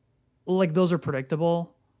like those are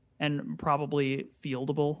predictable and probably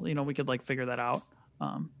fieldable. We could like figure that out.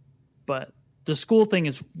 But the school thing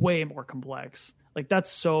is way more complex. Like that's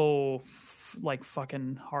so like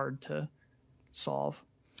fucking hard to solve.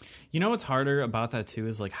 What's harder about that too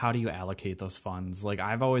is like, how do you allocate those funds? Like I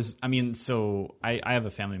have a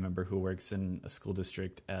family member who works in a school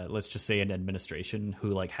district, let's just say in administration, who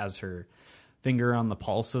like has her finger on the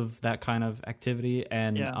pulse of that kind of activity.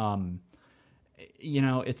 And,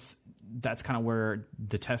 that's kind of where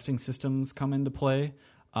the testing systems come into play.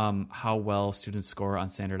 How well students score on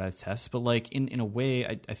standardized tests. But like in a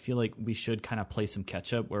way, I feel like we should kind of play some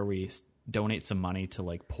catch up where we donate some money to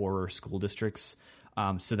like poorer school districts,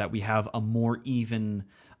 so that we have a more even,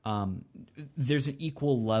 there's an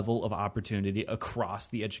equal level of opportunity across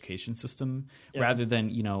the education system, rather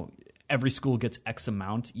than, every school gets X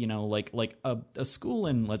amount, like a school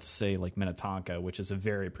in, let's say like Minnetonka, which is a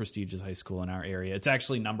very prestigious high school in our area. It's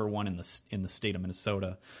actually number one in the state of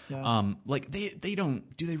Minnesota. Yeah. Like they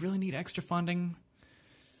don't, do they really need extra funding?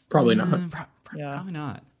 Probably not. Probably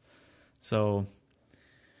not. So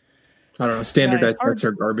I don't know. Standardized tests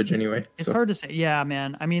are garbage anyway. It's hard to say. Yeah,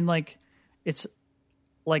 man. I mean, like, it's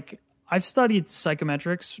like I've studied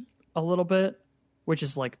psychometrics a little bit, which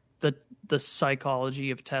is like the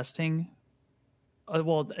psychology of testing.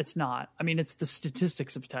 Well, it's not. I mean, it's the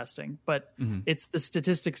statistics of testing, but it's the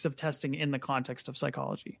statistics of testing in the context of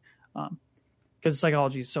psychology, because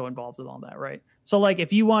psychology is so involved with all that, right? So, like,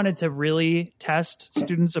 if you wanted to really test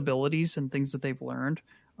students' abilities and things that they've learned,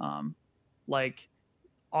 like,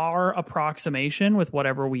 our approximation with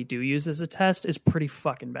whatever we do use as a test is pretty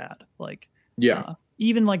fucking bad. Like,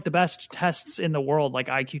 even like the best tests in the world, like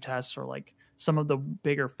IQ tests or like some of the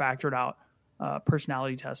bigger factored out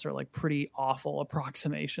personality tests are like pretty awful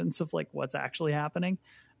approximations of like what's actually happening.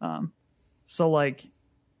 So like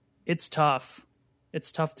it's tough.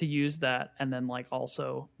 It's tough to use that and then like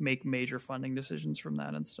also make major funding decisions from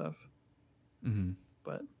that and stuff. Mm-hmm.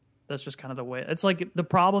 But that's just kind of the way. It's like the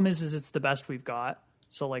problem is it's the best we've got.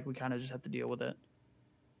 So like we kind of just have to deal with it,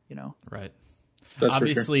 you know? Right. That's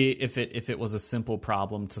Obviously, if it was a simple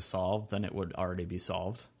problem to solve, then it would already be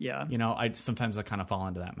solved. Yeah. You know, sometimes I kind of fall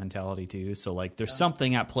into that mentality too. So like, there's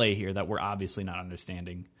something at play here that we're obviously not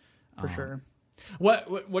understanding. For sure.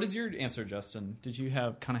 What is your answer, Justin? Did you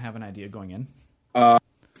have an idea going in?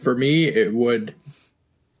 For me, it would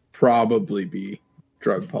probably be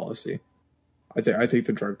drug policy. I think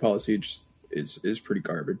the drug policy just is pretty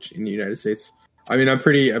garbage in the United States. I mean, I'm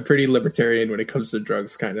pretty libertarian when it comes to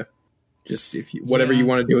drugs, kind of. Just if you, whatever you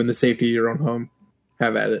want to do in the safety of your own home,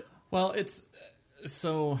 have at it. Well, it's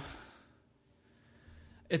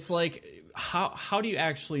like how do you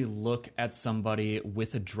actually look at somebody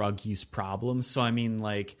with a drug use problem? So I mean,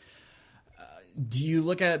 like, do you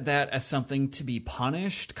look at that as something to be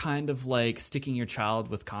punished, kind of like sticking your child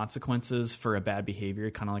with consequences for a bad behavior,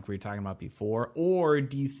 kind of like we were talking about before? Or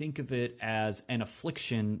do you think of it as an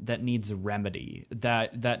affliction that needs a remedy,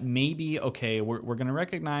 that maybe, okay, we're going to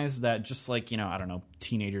recognize that just like, you know, I don't know,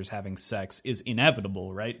 teenagers having sex is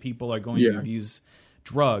inevitable, right? People are going to abuse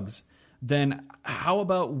drugs. Then how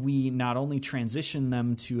about we not only transition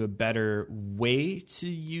them to a better way to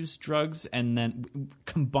use drugs and then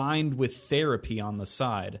combined with therapy on the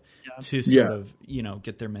side to sort of, you know,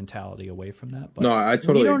 get their mentality away from that? But no, I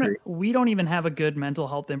totally agree. We don't even have a good mental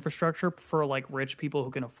health infrastructure for like rich people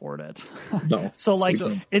who can afford it. No. So like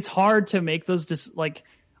it's hard to make those that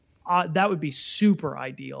would be super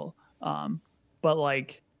ideal. But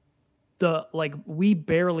like we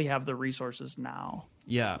barely have the resources now.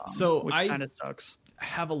 Yeah, so which kind of sucks.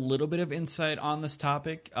 Have a little bit of insight on this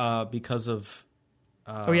topic because of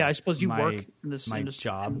I suppose you work in this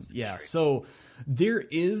job. Yeah, so there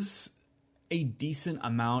is a decent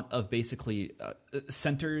amount of basically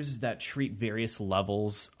centers that treat various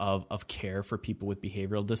levels of care for people with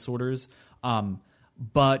behavioral disorders,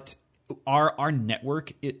 but our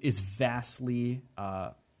network is vastly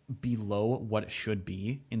below what it should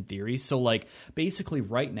be in theory. So like basically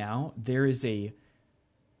right now there is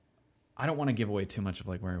I don't want to give away too much of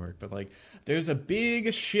like where I work, but like there's a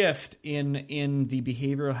big shift in the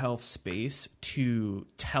behavioral health space to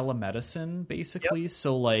telemedicine, basically. Yep.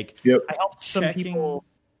 So like, I helped some people.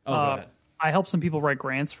 I helped some people write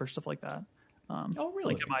grants for stuff like that. Oh,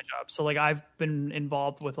 really? Like at my job. So like I've been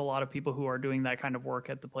involved with a lot of people who are doing that kind of work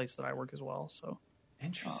at the place that I work as well. So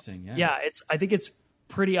interesting. I think it's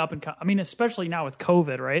pretty up and I mean, especially now with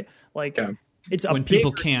COVID, right? Like it's when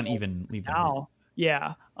people can't even leave now.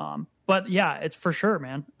 Yeah. But yeah, it's for sure,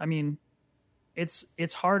 man. I mean,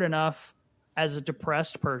 it's hard enough as a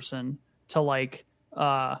depressed person to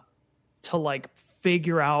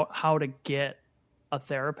figure out how to get a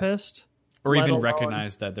therapist or even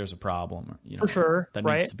recognize that there's a problem, you know, for sure, that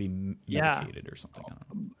right? needs to be medicated or something. I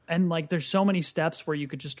don't know. And like, there's so many steps where you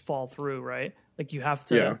could just fall through, right? Like you have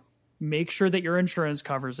to make sure that your insurance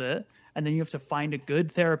covers it. And then you have to find a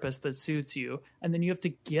good therapist that suits you. And then you have to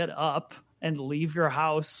get up and leave your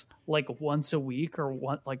house like once a week or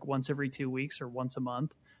once every 2 weeks or once a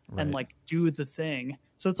month and like do the thing.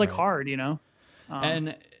 So it's like hard, you know?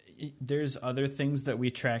 And there's other things that we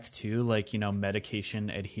track too, like, you know, medication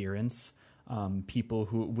adherence. People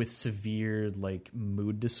who with severe like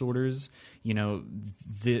mood disorders, you know,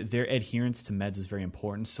 their adherence to meds is very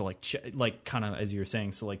important. So like kind of as you were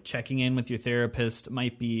saying, so like checking in with your therapist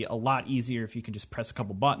might be a lot easier if you can just press a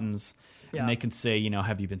couple buttons and they can say, you know,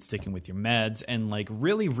 have you been sticking with your meds? And like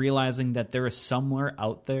really realizing that there is somewhere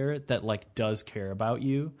out there that like does care about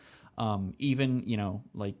you. Even, you know,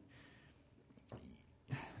 like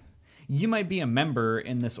you might be a member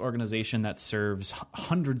in this organization that serves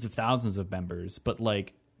hundreds of thousands of members, but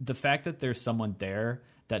like the fact that there's someone there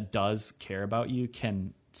that does care about you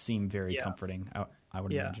can seem very comforting. I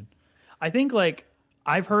would imagine. I think like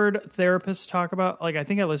I've heard therapists talk about, like, I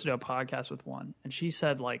think I listened to a podcast with one and she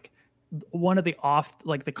said like one of the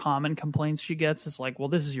the common complaints she gets is like, well,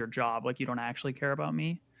 this is your job. Like you don't actually care about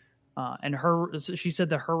me. And she said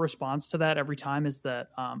that her response to that every time is that,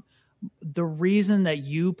 the reason that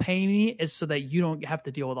you pay me is so that you don't have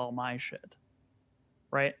to deal with all my shit.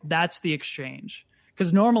 Right? That's the exchange.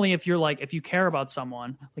 Because normally if you care about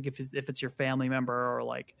someone, like if it's your family member or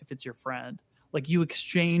like if it's your friend, like you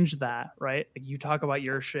exchange that, right? Like you talk about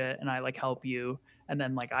your shit and I like help you. And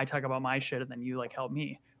then like I talk about my shit and then you like help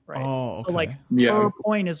me. right? Oh, okay. So like Yeah. her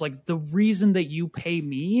point is like the reason that you pay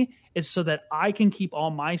me is so that I can keep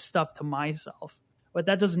all my stuff to myself. But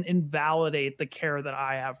that doesn't invalidate the care that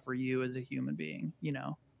I have for you as a human being,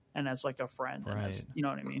 and as like a friend. And Right. you know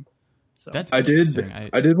what I mean? So That's I did interesting.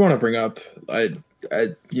 I did want to bring up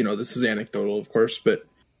this is anecdotal, of course, but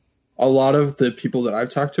a lot of the people that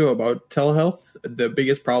I've talked to about telehealth, the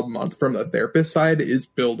biggest problem from the therapist side is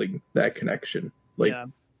building that connection. Like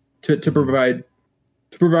to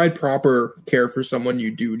provide proper care for someone,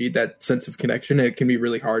 you do need that sense of connection, and it can be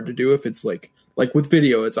really hard to do if it's like with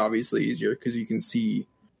video. It's obviously easier because you can see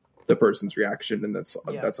the person's reaction, and that's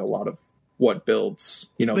a lot of what builds.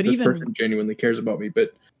 But this even- person genuinely cares about me,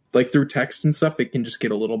 but like through text and stuff, it can just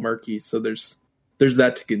get a little murky. So there's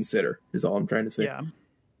that to consider. Is all I'm trying to say. Yeah.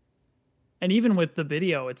 And even with the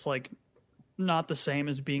video, it's like not the same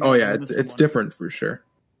as being. Oh yeah, alone with it's someone. different for sure.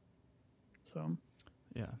 So,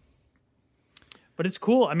 Yeah. but it's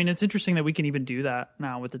cool. I mean, it's interesting that we can even do that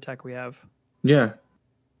now with the tech we have. Yeah.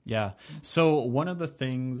 Yeah. So one of the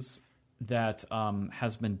things that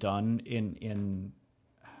has been done in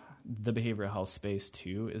the behavioral health space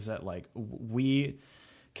too is that like we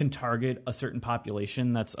can target a certain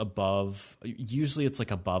population that's above. Usually, it's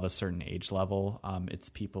like above a certain age level. It's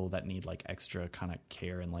people that need like extra kind of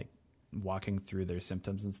care and like walking through their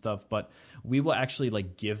symptoms and stuff. But we will actually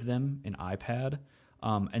like give them an iPad,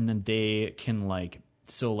 and then they can like.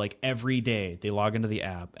 So like every day they log into the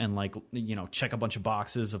app and like check a bunch of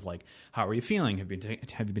boxes of like how are you feeling, have you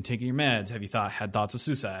been taking your meds, have you had thoughts of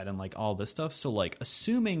suicide, and like all this stuff. So like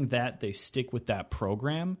assuming that they stick with that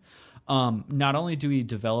program, not only do we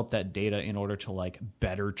develop that data in order to like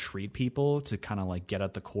better treat people to kind of like get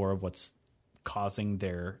at the core of what's causing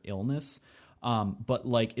their illness, but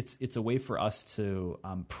like it's a way for us to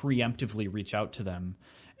preemptively reach out to them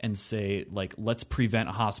and say, like, let's prevent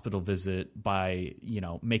a hospital visit by,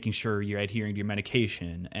 making sure you're adhering to your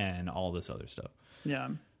medication and all this other stuff. Yeah.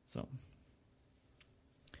 So,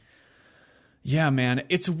 yeah, man,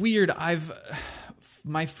 it's weird.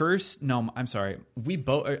 We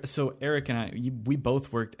both, so Erik and I, we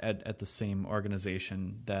both worked at the same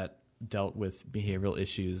organization that dealt with behavioral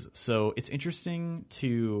issues. So it's interesting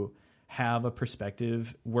to have a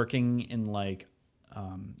perspective working in like,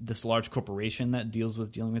 this large corporation that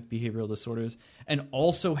dealing with behavioral disorders, and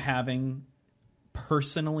also having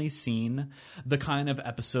personally seen the kind of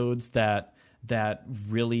episodes that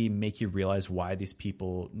really make you realize why these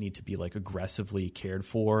people need to be like aggressively cared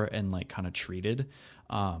for and like kind of treated.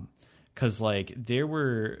 'Cause like there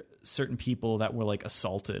were certain people that were like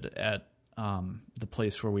assaulted at the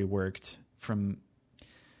place where we worked from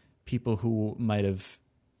people who might have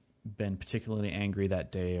been particularly angry that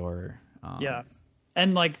day or yeah.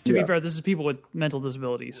 And like to be fair, this is people with mental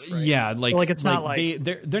disabilities. Right? Yeah, like it's not like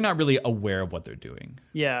they're not really aware of what they're doing.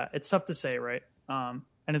 Yeah, it's tough to say, right? And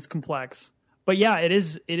it's complex. But yeah, it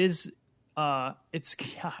is it's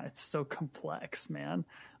so complex, man.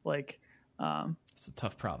 Like It's a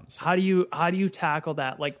tough problem. how do you tackle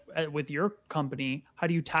that like with your company? How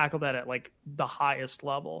do you tackle that at like the highest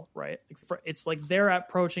level, right? It's like they're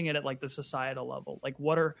approaching it at like the societal level. Like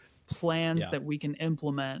what are plans that we can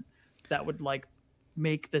implement that would like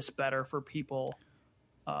make this better for people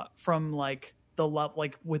from like the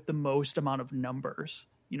like with the most amount of numbers,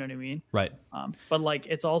 you know what I mean? Right. But like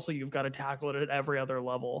it's also you've got to tackle it at every other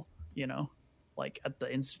level, like at the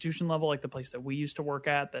institution level, like the place that we used to work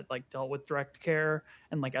at that like dealt with direct care,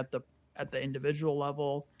 and like at the individual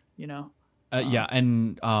level, yeah,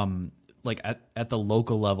 and like at the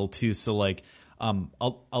local level too. So like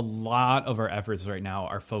a lot of our efforts right now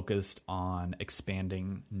are focused on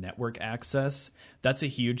expanding network access. That's a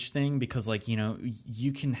huge thing because like,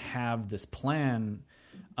 you can have this plan,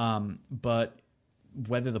 but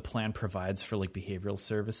whether the plan provides for like behavioral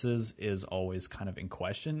services is always kind of in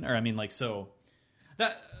question. Or I mean like, so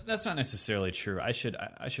that's not necessarily true. I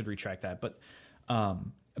should retract that. But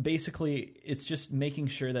basically it's just making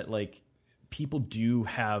sure that like people do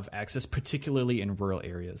have access, particularly in rural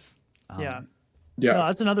areas. Yeah. Yeah. No,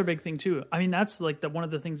 that's another big thing too. I mean, that's like one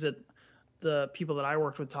of the things that the people that I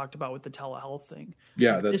worked with talked about with the telehealth thing.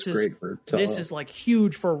 Yeah, So that's great for telehealth. This is like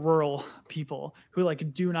huge for rural people who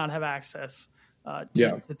like do not have access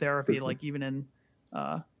to therapy, sure. like even in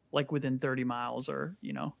like within 30 miles or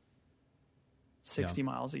 60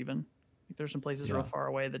 miles even. Like, there's some places real far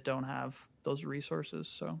away that don't have those resources.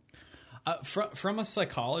 So from a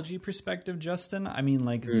psychology perspective, Justin, I mean,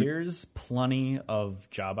 like, there's plenty of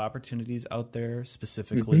job opportunities out there,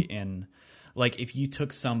 specifically in, like, if you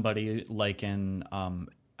took somebody like in,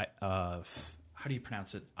 how do you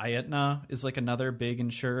pronounce it? Aetna is like another big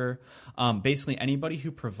insurer. Basically, anybody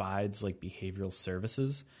who provides like behavioral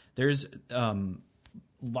services, there's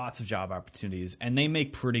lots of job opportunities, and they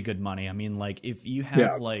make pretty good money. I mean, like if you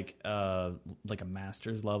have like a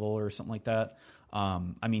master's level or something like that,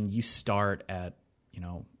 I mean, you start at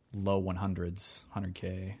low 100s,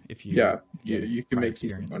 100K if you you can make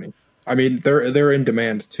decent money. I mean, they're in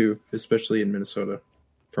demand too, especially in Minnesota,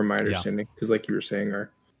 from my understanding, because like you were saying,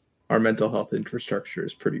 our mental health infrastructure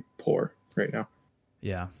is pretty poor right now.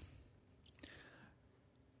 Yeah,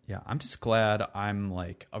 I'm just glad I'm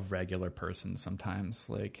like a regular person sometimes.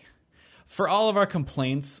 Like for all of our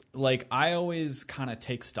complaints, like I always kind of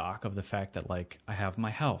take stock of the fact that like I have my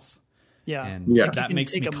health. Yeah. And that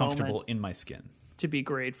makes me comfortable in my skin. To be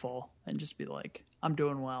grateful and just be like, I'm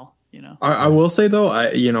doing well, I will say though,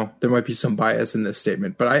 there might be some bias in this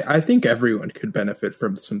statement, but I think everyone could benefit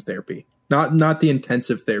from some therapy. Not the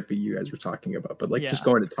intensive therapy you guys were talking about, but like just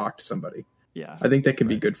going to talk to somebody. Yeah. I think that could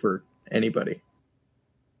be good for anybody.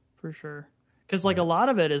 For sure. Because like a lot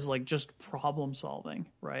of it is like just problem solving,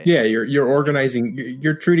 right? Yeah, you're organizing,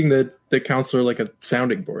 you're treating the counselor like a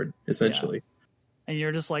sounding board, essentially. Yeah. And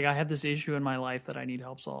you're just like, I have this issue in my life that I need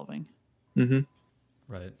help solving. Mm-hmm.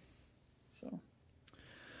 Right. So,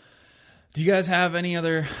 do you guys have any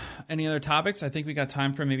other topics? I think we got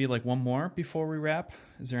time for maybe like one more before we wrap.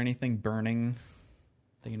 Is there anything burning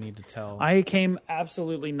that you need to tell? I came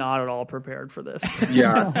absolutely not at all prepared for this.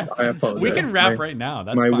 Yeah, I apologize. We can wrap right now.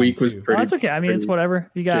 That's my fine week was too. pretty. That's okay. I mean, it's whatever.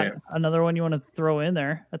 You got jam. another one you want to throw in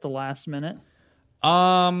there at the last minute?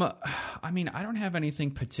 I mean, I don't have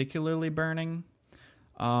anything particularly burning.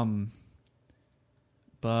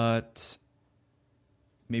 But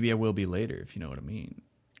maybe I will be later, if you know what I mean.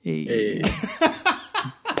 Hey.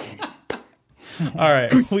 All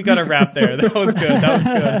right, we got to wrap there. That was good.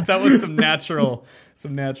 That was some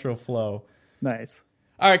natural flow. Nice.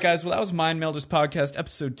 All right, guys. Well, that was Mind Melders Podcast,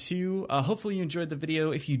 Episode 2. Hopefully you enjoyed the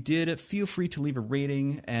video. If you did, feel free to leave a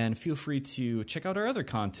rating and feel free to check out our other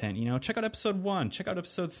content. Check out Episode 1. Check out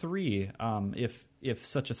Episode 3, if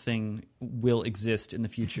such a thing will exist in the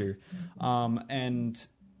future. And,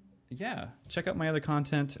 yeah, check out my other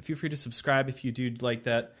content. Feel free to subscribe if you do like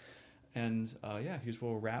that. And, here's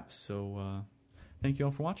where we'll wrap. So, thank you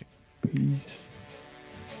all for watching. Peace.